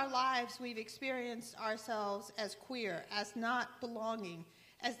all of our lives we've experienced ourselves as queer, as not belonging,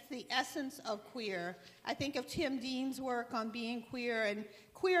 as the essence of queer. I think of Tim Dean's work on being queer, and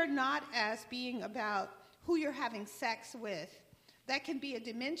queer not as being about who you're having sex with. That can be a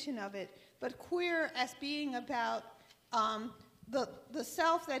dimension of it, but queer as being about the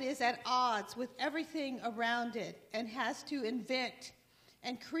self that is at odds with everything around it and has to invent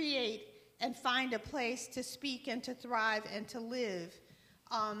and create and find a place to speak and to thrive and to live.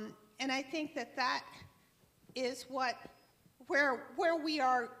 And I think that is where we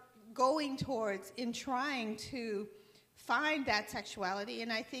are going towards in trying to find that sexuality.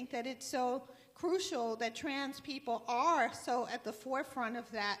 And I think that it's so crucial that trans people are so at the forefront of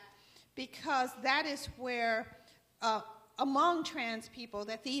that, because that is where, among trans people,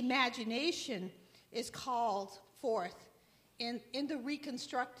 that the imagination is called forth in the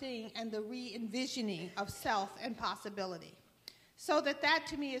reconstructing and the re-envisioning of self and possibility. So that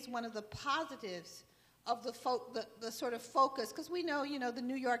to me is one of the positives of the sort of focus, because we know, the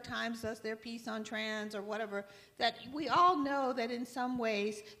New York Times does their piece on trans or whatever, that we all know that in some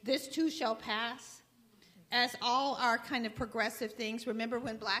ways this too shall pass, as all our kind of progressive things. Remember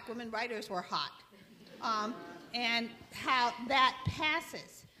when black women writers were hot, and how that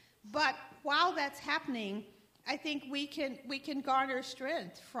passes. But while that's happening, I think we can garner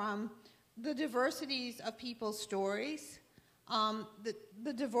strength from the diversities of people's stories, the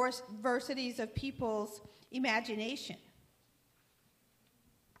diversities of people's imagination.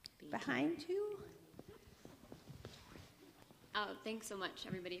 Behind you? Thanks so much,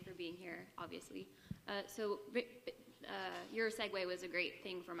 everybody, for being here, obviously. Your segue was a great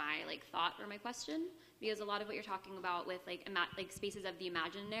thing for my thought or my question, because a lot of what you're talking about with spaces of the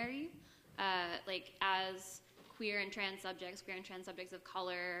imaginary, as queer and trans subjects of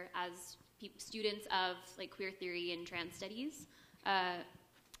color, as students of like queer theory and trans studies,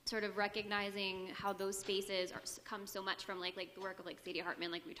 sort of recognizing how those spaces come so much from like the work of like Sadie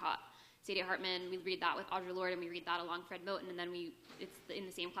Hartman, like we taught Sadie Hartman, we read that with Audre Lorde, and we read that along Fred Moten, and then it's in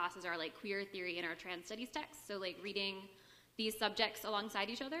the same class as our like queer theory and our trans studies texts. So like reading these subjects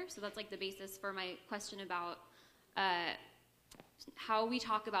alongside each other. So that's like the basis for my question about how we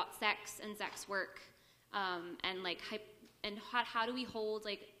talk about sex and sex work, and like how do we hold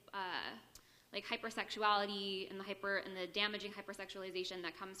like hypersexuality and the damaging hypersexualization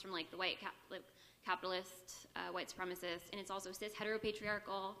that comes from like the white capitalist white supremacist, and it's also cis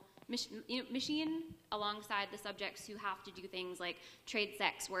heteropatriarchal machine alongside the subjects who have to do things like trade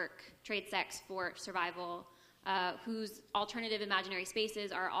sex work, trade sex for survival, whose alternative imaginary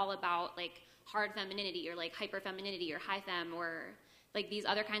spaces are all about like hard femininity or like hyper femininity or high femme or like these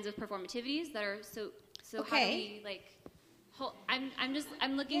other kinds of performativities that are so okay. How do we like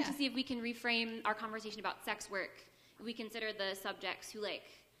I'm looking to see if we can reframe our conversation about sex work. If we consider the subjects who like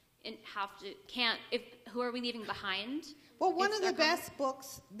who are we leaving behind? Well, one of the best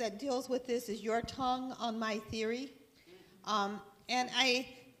books that deals with this is Your Tongue on My Theory. And I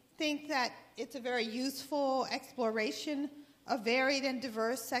think that it's a very useful exploration of varied and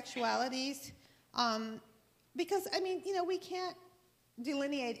diverse sexualities. Because, I mean, we can't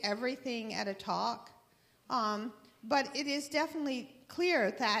delineate everything at a talk. But it is definitely clear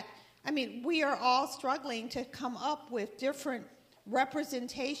that, we are all struggling to come up with different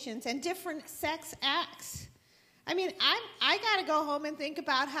representations and different sex acts. I got to go home and think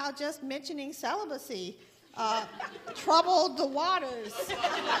about how just mentioning celibacy troubled the waters.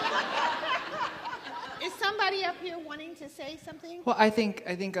 Is somebody up here wanting to say something? Well, I think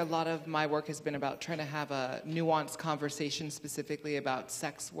a lot of my work has been about trying to have a nuanced conversation specifically about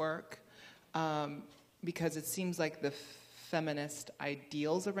sex work, because it seems like the feminist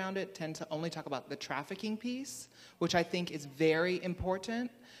ideals around it tend to only talk about the trafficking piece, which I think is very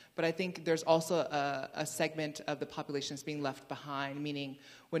important. But I think there's also a segment of the population that's being left behind, meaning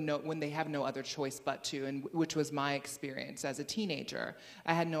when they have no other choice but to, and which was my experience as a teenager.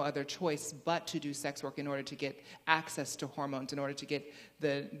 I had no other choice but to do sex work in order to get access to hormones, in order to get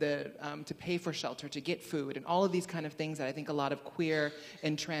to pay for shelter, to get food, and all of these kind of things that I think a lot of queer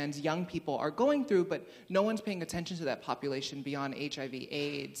and trans young people are going through, but no one's paying attention to that population beyond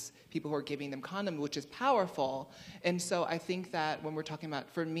HIV/AIDS, people who are giving them condoms, which is powerful. And so I think that when we're talking about,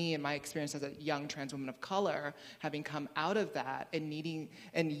 for me and my experience as a young trans woman of color, having come out of that and needing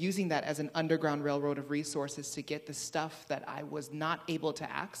and using that as an underground railroad of resources to get the stuff that I was not able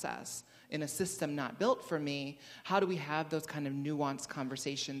to access in a system not built for me, how do we have those kind of nuanced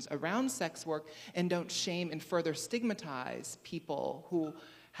conversations around sex work and don't shame and further stigmatize people who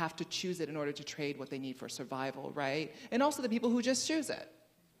have to choose it in order to trade what they need for survival, right? And also the people who just choose it.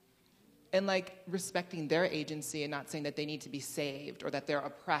 And respecting their agency and not saying that they need to be saved or that they're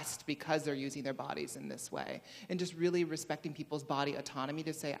oppressed because they're using their bodies in this way. And just really respecting people's body autonomy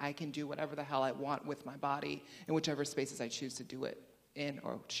to say, I can do whatever the hell I want with my body in whichever spaces I choose to do it in,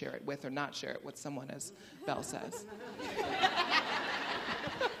 or share it with, or not share it with someone, as Belle says.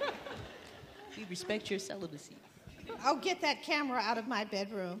 We respect your celibacy. Oh, get that camera out of my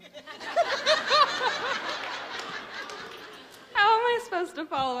bedroom. How am I supposed to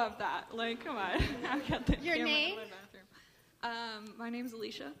follow up that? Come on. I'll get the Your camera name? in my bathroom. My name's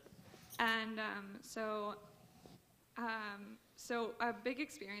Alicia. And so a big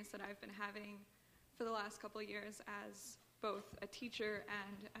experience that I've been having for the last couple of years as both a teacher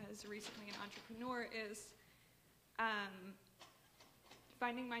and as recently an entrepreneur is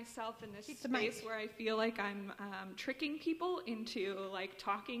finding myself in this space where I feel like I'm tricking people into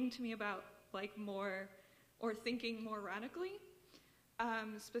talking to me about more or thinking more radically.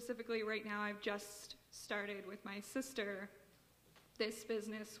 Specifically right now I've just started with my sister this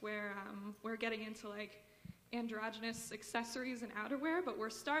business where we're getting into androgynous accessories and outerwear, but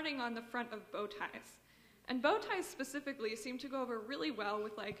we're starting on the front of bow ties. And bow ties specifically seem to go over really well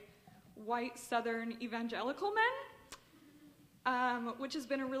with white Southern evangelical men, which has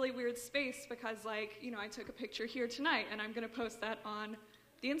been a really weird space because I took a picture here tonight and I'm gonna post that on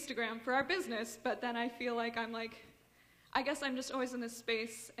the Instagram for our business, but then I feel like I guess I'm just always in this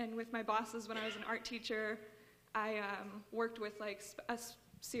space, and with my bosses when I was an art teacher, I worked with a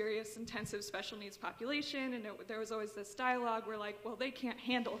serious, intensive special needs population, and there was always this dialogue where well, they can't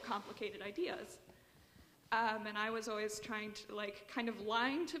handle complicated ideas. And I was always trying to kind of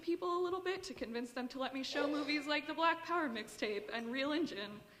lying to people a little bit to convince them to let me show movies like the Black Power mixtape and Real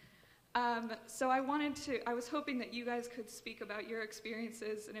Engine. So I was hoping that you guys could speak about your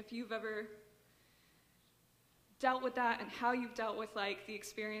experiences and if you've ever dealt with that and how you've dealt with like the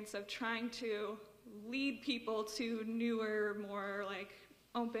experience of trying to lead people to newer, more like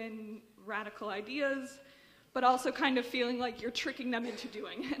open, radical ideas, but also kind of feeling like you're tricking them into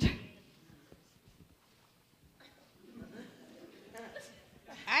doing it.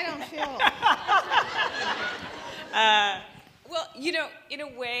 I don't feel. Well, you know, in a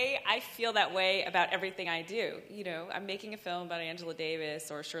way, I feel that way about everything I do. You know, I'm making a film about Angela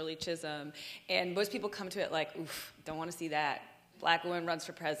Davis or Shirley Chisholm, and most people come to it like, oof, don't want to see that. Black woman runs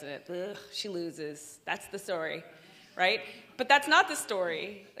for president. Ugh, she loses. That's the story, right? But that's not the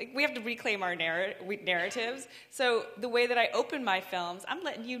story. Like, we have to reclaim our narratives. So the way that I open my films, I'm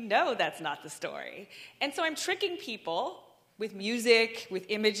letting you know that's not the story. And so I'm tricking people with music, with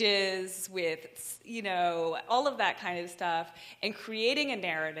images, with, you know, all of that kind of stuff, and creating a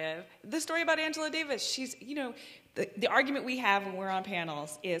narrative. The story about Angela Davis, she's, you know, the argument we have when we're on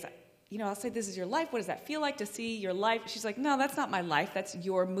panels is, you know, I'll say, this is your life. What does that feel like to see your life? She's like, no, that's not my life. That's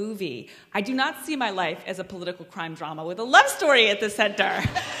your movie. I do not see my life as a political crime drama with a love story at the center.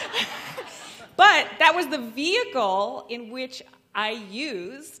 But that was the vehicle in which I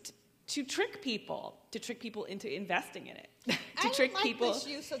used to trick people into investing in it. I don't like this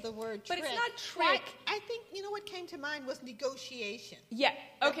use of the word trick. But it's not trick. I think, you know, what came to mind was negotiation. Yeah,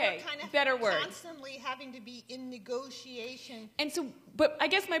 okay, Kind of better word. Constantly having to be in negotiation. And so, but I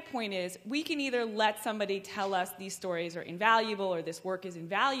guess my point is, we can either let somebody tell us these stories are invaluable or this work is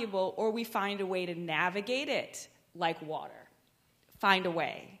invaluable, or we find a way to navigate it like water. Find a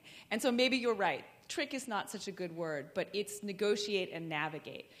way. And so maybe you're right. Trick is not such a good word, but it's negotiate and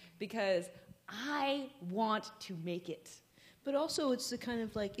navigate, because I want to make it. But also, it's the kind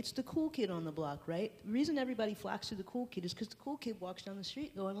of like, it's the cool kid on the block, right? The reason everybody flocks to the cool kid is because the cool kid walks down the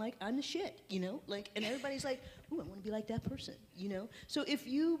street going like, I'm the shit, you know? Like, and everybody's like, ooh, I want to be like that person, you know? So if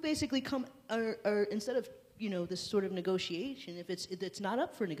you basically come, or instead of, you know, this sort of negotiation, if it's not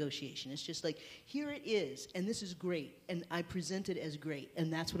up for negotiation, it's just like, here it is, and this is great, and I present it as great,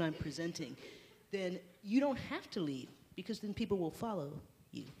 and that's what I'm presenting, then you don't have to leave, because then people will follow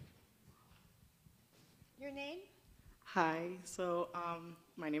you. Your name? Hi, so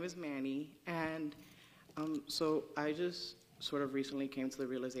my name is Manny, and so I just sort of recently came to the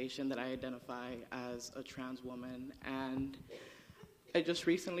realization that I identify as a trans woman, and I just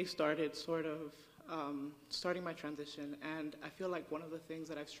recently started starting my transition, and I feel like one of the things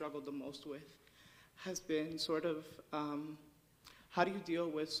that I've struggled the most with has been sort of how do you deal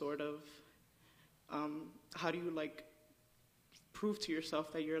with sort of, how do you like prove to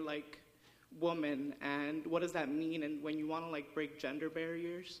yourself that you're like woman, and what does that mean, and when you want to like break gender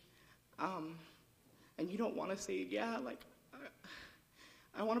barriers, and you don't want to say, yeah, like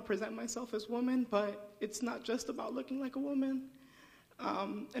I want to present myself as woman, but it's not just about looking like a woman,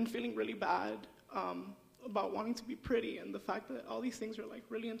 and feeling really bad about wanting to be pretty, and the fact that all these things are like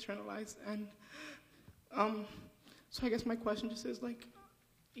really internalized. And so I guess my question just is like,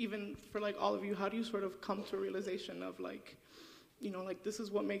 even for like all of you, how do you sort of come to a realization of like, you know, like, this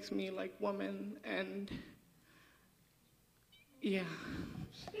is what makes me, like, woman, and, yeah.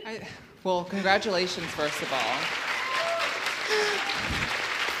 Well, congratulations, first of all.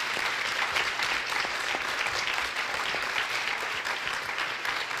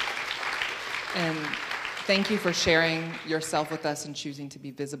 And thank you for sharing yourself with us and choosing to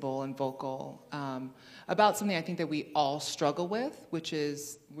be visible and vocal about something I think that we all struggle with, which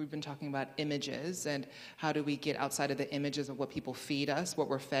is, we've been talking about images and how do we get outside of the images of what people feed us, what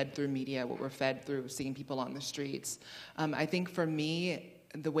we're fed through media, what we're fed through seeing people on the streets. I think for me,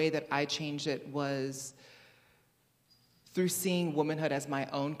 the way that I changed it was through seeing womanhood as my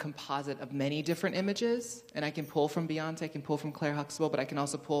own composite of many different images. And I can pull from Beyonce, I can pull from Claire Huxtable, but I can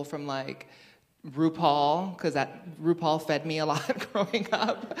also pull from like RuPaul, because RuPaul fed me a lot growing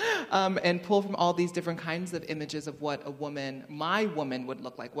up, and pull from all these different kinds of images of what a woman, my woman, would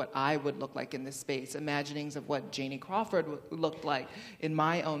look like, what I would look like in this space, imaginings of what Janie Crawford looked like in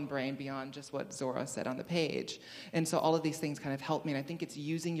my own brain beyond just what Zora said on the page. And so all of these things kind of help me, and I think it's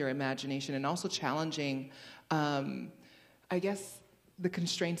using your imagination and also challenging, I guess, the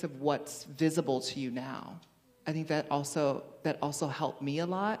constraints of what's visible to you now. I think that also helped me a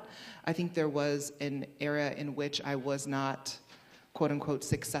lot. I think there was an era in which I was not, quote unquote,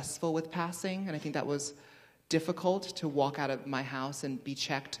 successful with passing, and I think that was difficult to walk out of my house and be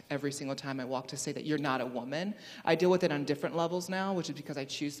checked every single time I walk to say that you're not a woman. I deal with it on different levels now, which is because I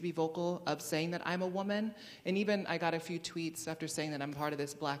choose to be vocal of saying that I'm a woman. And even I got a few tweets after saying that I'm part of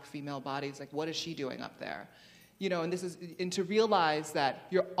this black female body. It's like, what is she doing up there? You know, and to realize that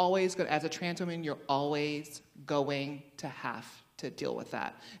you're always going, as a trans woman, you're always going to have to deal with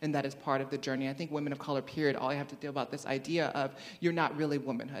that. And that is part of the journey. I think women of color, period, all you have to deal about this idea of you're not really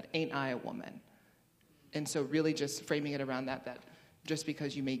womanhood. Ain't I a woman? And so really just framing it around that just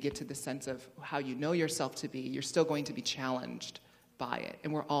because you may get to the sense of how you know yourself to be, you're still going to be challenged by it.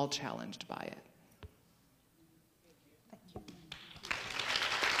 And we're all challenged by it.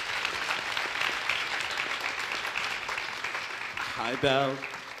 Hi, Belle.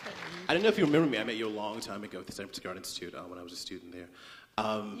 I don't know if you remember me. I met you a long time ago at the San Francisco Art Institute when I was a student there.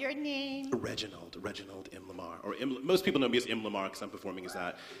 Your name? Reginald M. Lamar. Or most people know me as M. Lamar because I'm performing as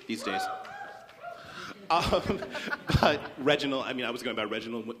that these days. But Reginald, I mean, I was going by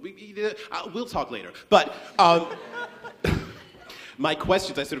Reginald. We'll talk later. But my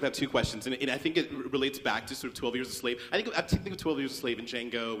questions, I sort of have two questions, and I think it relates back to sort of 12 Years a Slave. I think of 12 Years a Slave and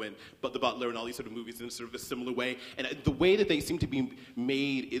Django and The Butler and all these sort of movies in sort of a similar way. And the way that they seem to be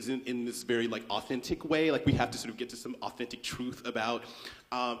made is in this very like authentic way. Like we have to sort of get to some authentic truth about,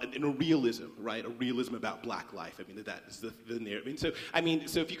 and a realism, right? A realism about Black life. I mean, that is the narrative.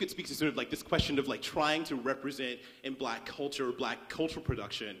 So if you could speak to sort of like this question of like trying to represent in Black culture or Black cultural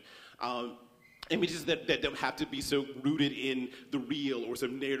production, images that don't have to be so rooted in the real or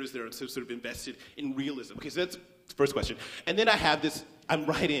some narratives that are so sort of invested in realism. Okay, so that's the first question. And then I have this, I'm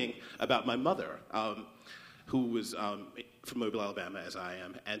writing about my mother, who was from Mobile, Alabama, as I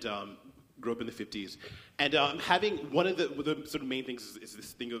am, and grew up in the 50s. And having one of the sort of main things is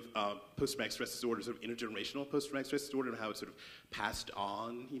this thing of post-traumatic stress disorder, sort of intergenerational post-traumatic stress disorder, and how it's sort of passed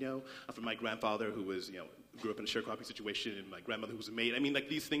on, from my grandfather who was, grew up in a sharecropping situation, and my grandmother who was a maid. I mean, like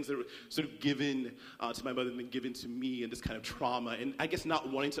these things that were sort of given to my mother and then given to me, and this kind of trauma. And I guess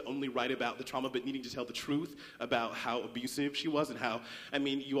not wanting to only write about the trauma, but needing to tell the truth about how abusive she was and how, I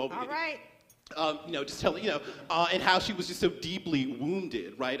mean, you all right. Just telling, and how she was just so deeply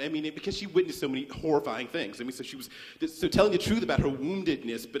wounded, right? I mean, because she witnessed so many horrifying things. I mean, so she was, so telling the truth about her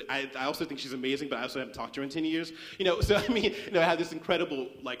woundedness, but I also think she's amazing, but I also haven't talked to her in 10 years. So I mean, I have this incredible,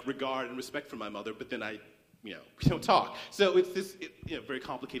 like, regard and respect for my mother, but then we don't talk. So it's this, very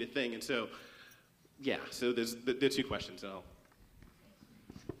complicated thing. And so, yeah, so there are two questions.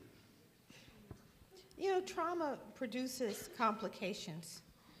 Trauma produces complications.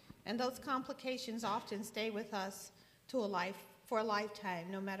 And those complications often stay with us for a lifetime,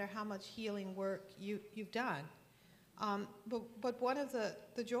 no matter how much healing work you've done. But one of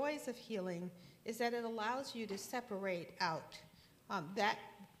the joys of healing is that it allows you to separate out that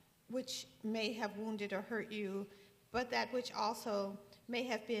which may have wounded or hurt you, but that which also may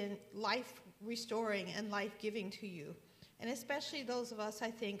have been life-restoring and life-giving to you. And especially those of us, I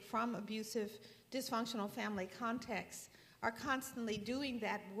think, from abusive, dysfunctional family contexts, are constantly doing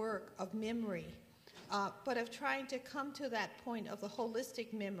that work of memory, but of trying to come to that point of the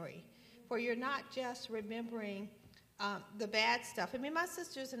holistic memory, where you're not just remembering the bad stuff. I mean, my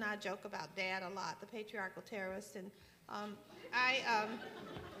sisters and I joke about Dad a lot, the patriarchal terrorist, and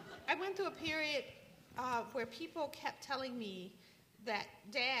I went through a period where people kept telling me that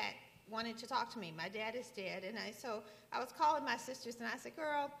Dad wanted to talk to me. My dad is dead, and so I was calling my sisters, and I said,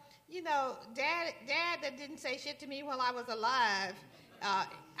 girl, Dad that didn't say shit to me while I was alive,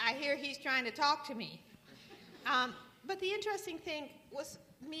 I hear he's trying to talk to me. But the interesting thing was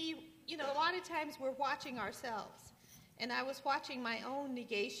me, a lot of times we're watching ourselves, and I was watching my own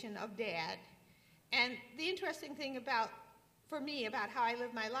negation of Dad. And the interesting thing for me about how I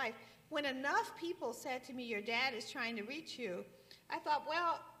live my life, when enough people said to me, your dad is trying to reach you, I thought,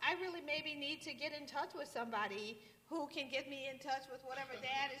 well, I really maybe need to get in touch with somebody who can get me in touch with whatever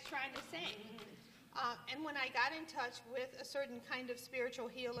Dad is trying to say. And when I got in touch with a certain kind of spiritual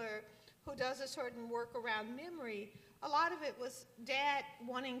healer who does a certain work around memory, a lot of it was Dad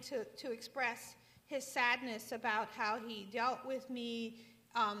wanting to express his sadness about how he dealt with me,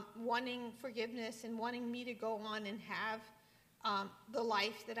 wanting forgiveness and wanting me to go on and have the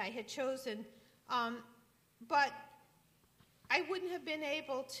life that I had chosen. But I wouldn't have been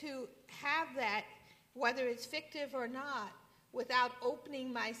able to have that, whether it's fictive or not, without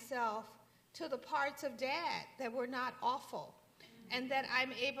opening myself to the parts of Dad that were not awful, and that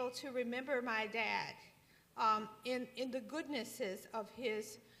I'm able to remember my dad in the goodnesses of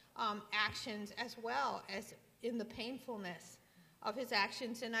his actions, as well as in the painfulness of his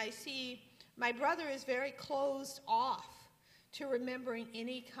actions. And I see my brother is very closed off to remembering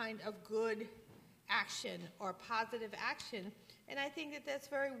any kind of good action or positive action, and I think that that's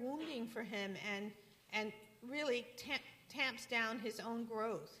very wounding for him and really tamps down his own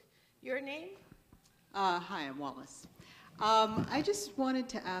growth. Your name? Hi, I'm Wallace. I just wanted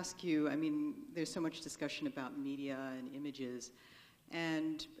to ask you, I mean, there's so much discussion about media and images,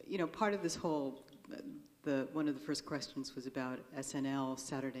 and, part of this whole one of the first questions was about SNL,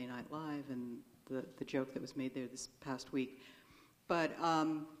 Saturday Night Live, and the joke that was made there this past week. But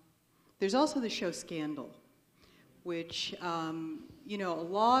there's also the show Scandal, which, you know, a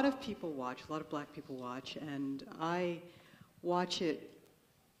lot of people watch, a lot of black people watch, and I watch it.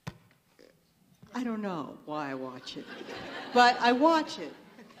 I don't know why I watch it, but I watch it.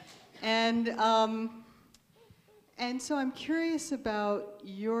 And so I'm curious about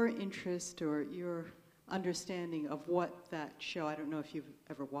your interest or your understanding of what that show, I don't know if you've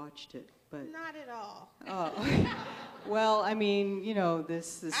ever watched it, but... Not at all. Oh. Well, I mean, you know,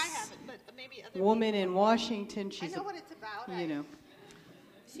 this I haven't, but maybe other woman people. in Washington, she's I know what it's about. you know.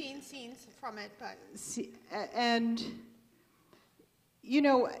 Seen scenes from it, but... And, you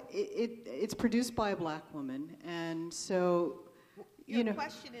know, it's produced by a black woman, and so... Your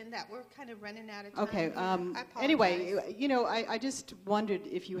question in that we're kind of running out of time. Okay. Anyway, you know, I just wondered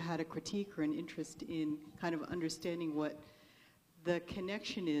if you had a critique or an interest in kind of understanding what the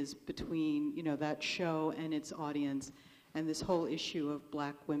connection is between, you know, that show and its audience and this whole issue of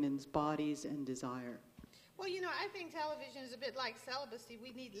black women's bodies and desire. Well, you know, I think television is a bit like celibacy.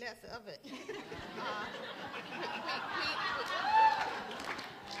 We need less of it.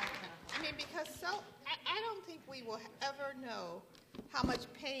 I mean, because I don't think we will ever know how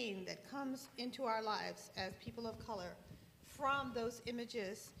much pain that comes into our lives as people of color from those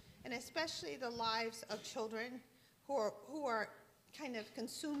images, and especially the lives of children who are kind of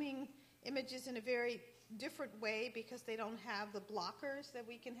consuming images in a very different way because they don't have the blockers that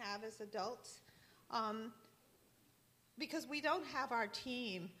we can have as adults. Because we don't have our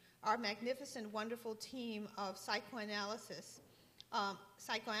team, our magnificent, wonderful team of psychoanalysts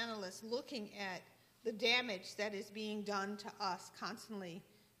looking at the damage that is being done to us constantly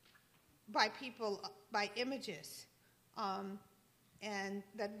by people, by images, and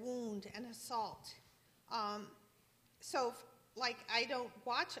that wound and assault. So, like, I don't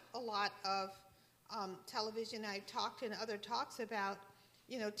watch a lot of television. I've talked in other talks about,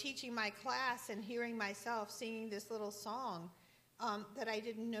 you know, teaching my class and hearing myself singing this little song that I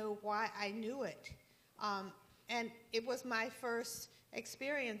didn't know why I knew it. And it was my first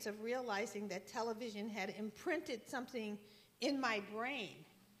experience of realizing that television had imprinted something in my brain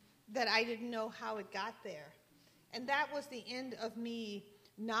that I didn't know how it got there. And that was the end of me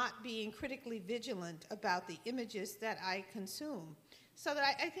not being critically vigilant about the images that I consume. So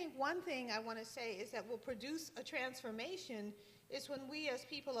that I think one thing I want to say is that will produce a transformation is when we as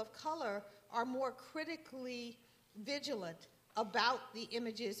people of color are more critically vigilant about the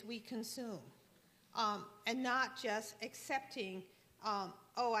images we consume, and not just accepting,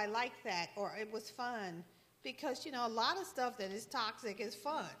 oh, I like that, or it was fun, because, you know, a lot of stuff that is toxic is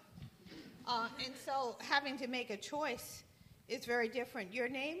fun. And so having to make a choice is very different. Your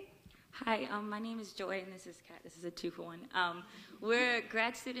name? Hi, my name is Joy, and this is Kat. This is a 2-for-1. We're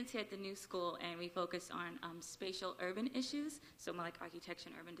grad students here at the New School, and we focus on spatial urban issues, so more like architecture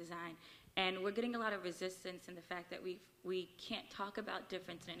and urban design. And we're getting a lot of resistance in the fact that we can't talk about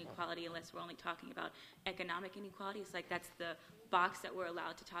difference and inequality unless we're only talking about economic inequality. It's like that's the box that we're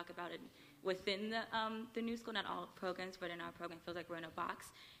allowed to talk about it within the New School. Not all programs, but in our program, it feels like we're in a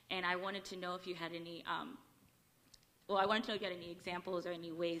box. And I wanted to know if you had any I wanted to know if you had any examples or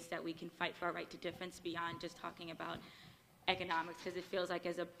any ways that we can fight for our right to difference beyond just talking about economics, because it feels like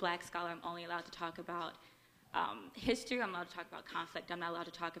as a black scholar, I'm only allowed to talk about history, I'm allowed to talk about conflict, I'm not allowed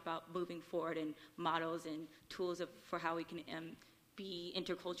to talk about moving forward and models and tools for how we can be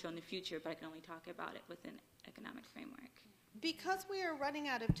intercultural in the future, but I can only talk about it within economic framework. Because we are running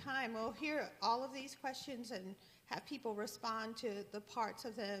out of time, we'll hear all of these questions and have people respond to the parts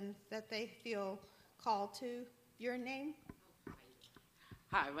of them that they feel called to. Your name?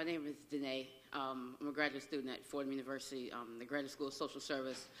 Hi, my name is Danae. I'm a graduate student at Fordham University, the Graduate School of Social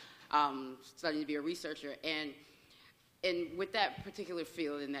Service, studying to be a researcher. And with that particular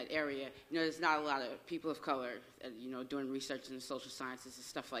field in that area, you know, there's not a lot of people of color, you know, doing research in the social sciences and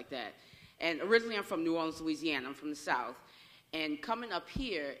stuff like that. And originally I'm from New Orleans, Louisiana. I'm from the South. And coming up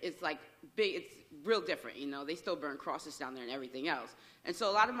here, it's like big, it's real different, you know. They still burn crosses down there and everything else. And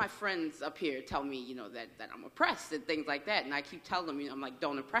so a lot of my friends up here tell me, you know, that I'm oppressed and things like that. And I keep telling them, you know, I'm like,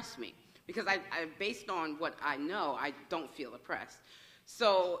 don't oppress me. Because I based on what I know, I don't feel oppressed.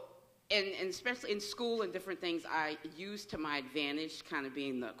 So, and especially in school and different things, I use to my advantage kind of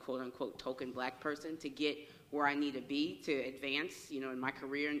being the quote-unquote token black person to get where I need to be to advance, you know, in my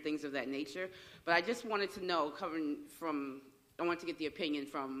career and things of that nature. But I just wanted to know, I want to get the opinion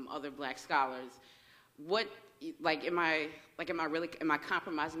from other black scholars. What, am I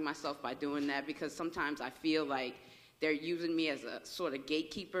compromising myself by doing that? Because sometimes I feel like they're using me as a sort of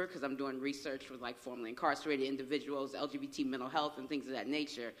gatekeeper because I'm doing research with like formerly incarcerated individuals, LGBT mental health, and things of that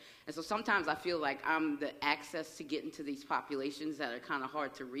nature. And so sometimes I feel like I'm the access to get into these populations that are kind of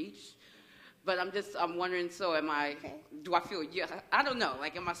hard to reach. But I'm wondering, so do I feel, I don't know,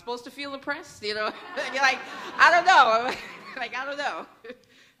 like, am I supposed to feel oppressed, you know? Like, I don't know, like, I don't know.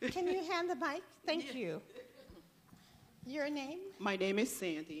 Can you hand the mic? Thank you. Your name? My name is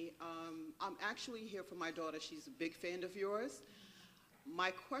Sandy. I'm actually here for my daughter. She's a big fan of yours.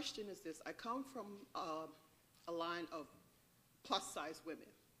 My question is this. I come from a line of plus-size women,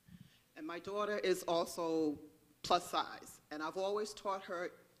 and my daughter is also plus-size, and I've always taught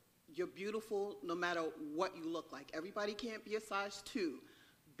her you're beautiful no matter what you look like. Everybody can't be a size 2.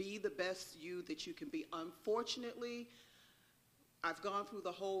 Be the best you that you can be. Unfortunately, I've gone through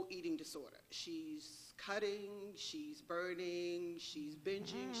the whole eating disorder. She's cutting, she's burning, she's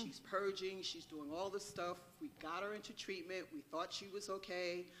binging, she's purging, she's doing all this stuff. We got her into treatment. We thought she was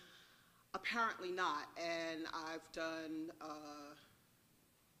okay. Apparently not. And I've done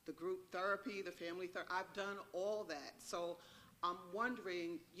the group therapy, the family therapy. I've done all that. So I'm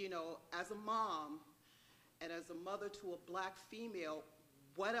wondering, you know, as a mom and as a mother to a black female,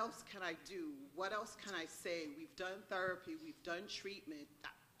 what else can I do? What else can I say? We've done therapy, we've done treatment.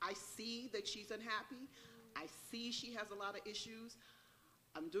 I see that she's unhappy. I see she has a lot of issues.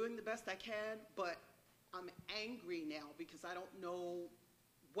 I'm doing the best I can, but I'm angry now because I don't know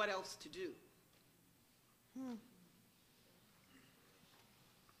what else to do.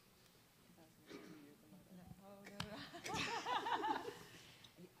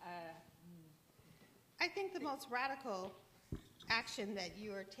 I think the most radical action that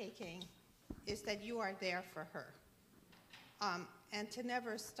you are taking is that you are there for her. And to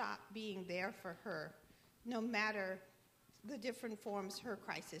never stop being there for her, no matter the different forms her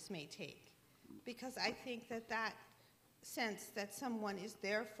crisis may take. Because I think that that sense that someone is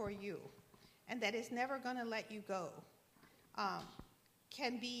there for you and that is never going to let you go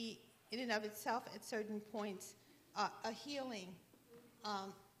can be, in and of itself, at certain points, a healing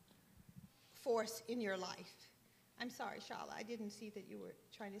force in your life. I'm sorry, Shala, I didn't see that you were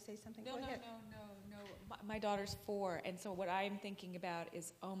trying to say something. No, Go ahead. no. My daughter's 4, and so what I'm thinking about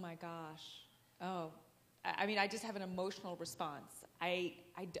is, oh my gosh, I mean, I just have an emotional response. I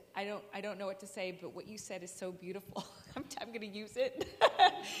don't know what to say, but what you said is so beautiful. I'm going to use it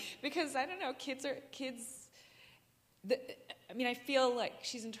because I don't know. Kids. I mean, I feel like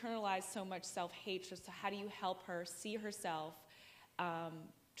she's internalized so much self-hatred. So how do you help her see herself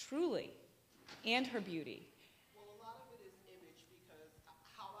truly and her beauty? Well, a lot of it is image because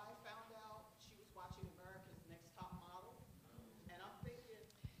how I found out, she was watching America's Next Top Model, and I'm thinking,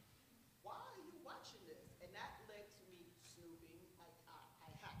 why are you watching this? And that led to me snooping.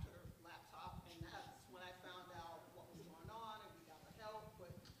 I hacked her laptop, and that's when I found out what was going on, and we got her help.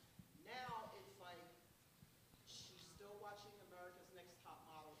 But now it's like she's still watching America's Next Top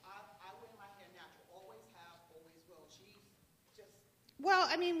Model. I wear my hair natural, always have, always will. She's just... Well,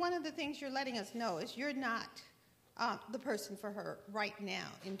 I mean, one of the things you're letting us know is you're not the person for her right now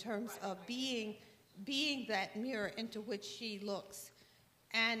in terms of being that mirror into which she looks.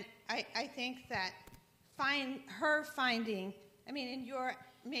 And I think that finding, I mean, and you're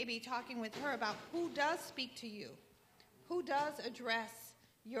maybe talking with her about who does speak to you, who does address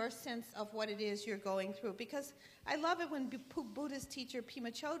your sense of what it is you're going through. Because I love it when Buddhist teacher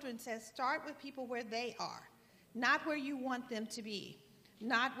Pema Chodron says, start with people where they are, not where you want them to be,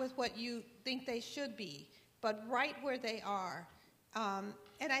 not with what you think they should be, but right where they are.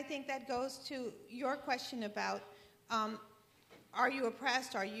 And I think that goes to your question about, are you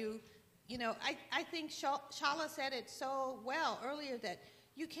oppressed? Are you, I think Shala said it so well earlier that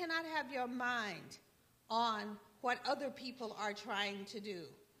you cannot have your mind on what other people are trying to do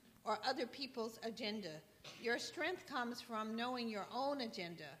or other people's agenda. Your strength comes from knowing your own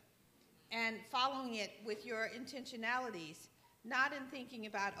agenda and following it with your intentionalities, not in thinking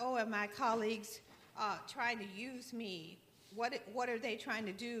about, are my colleagues trying to use me? What are they trying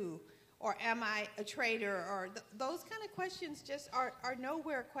to do? Or am I a traitor? Or those kind of questions just are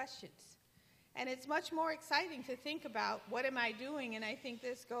nowhere questions. And it's much more exciting to think about, what am I doing? And I think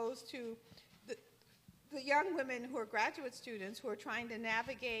this goes to the young women who are graduate students who are trying to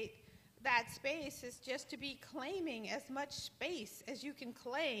navigate that space, is just to be claiming as much space as you can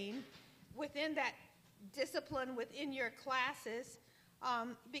claim within that discipline, within your classes,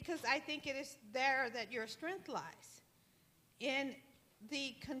 because I think it is there that your strength lies, in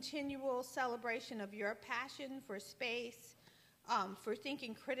the continual celebration of your passion for space, for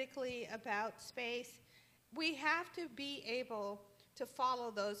thinking critically about space. We have to be able to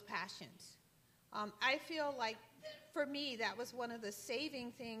follow those passions. I feel like for me, that was one of the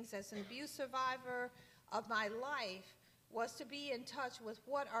saving things as an abuse survivor of my life, was to be in touch with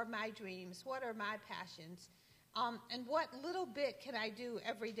what are my dreams, what are my passions, and what little bit can I do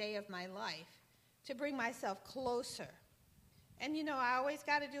every day of my life to bring myself closer. And you know, I always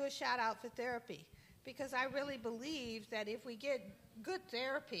got to do a shout out for therapy, because I really believe that if we get good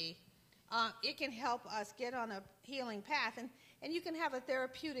therapy, it can help us get on a healing path. And you can have a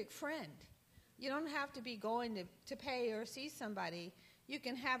therapeutic friend. You don't have to be going to pay or see somebody. You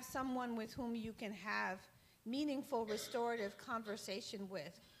can have someone with whom you can have meaningful, restorative conversation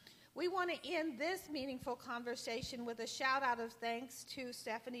with. We want to end this meaningful conversation with a shout out of thanks to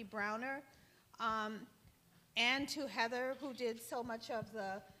Stephanie Browner and to Heather, who did so much of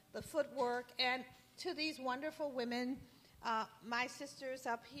the footwork, and to these wonderful women, my sisters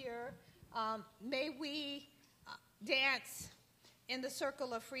up here. May we dance in the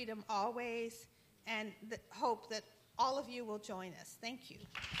circle of freedom always, and hope that all of you will join us. Thank you.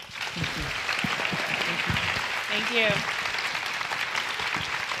 Thank you.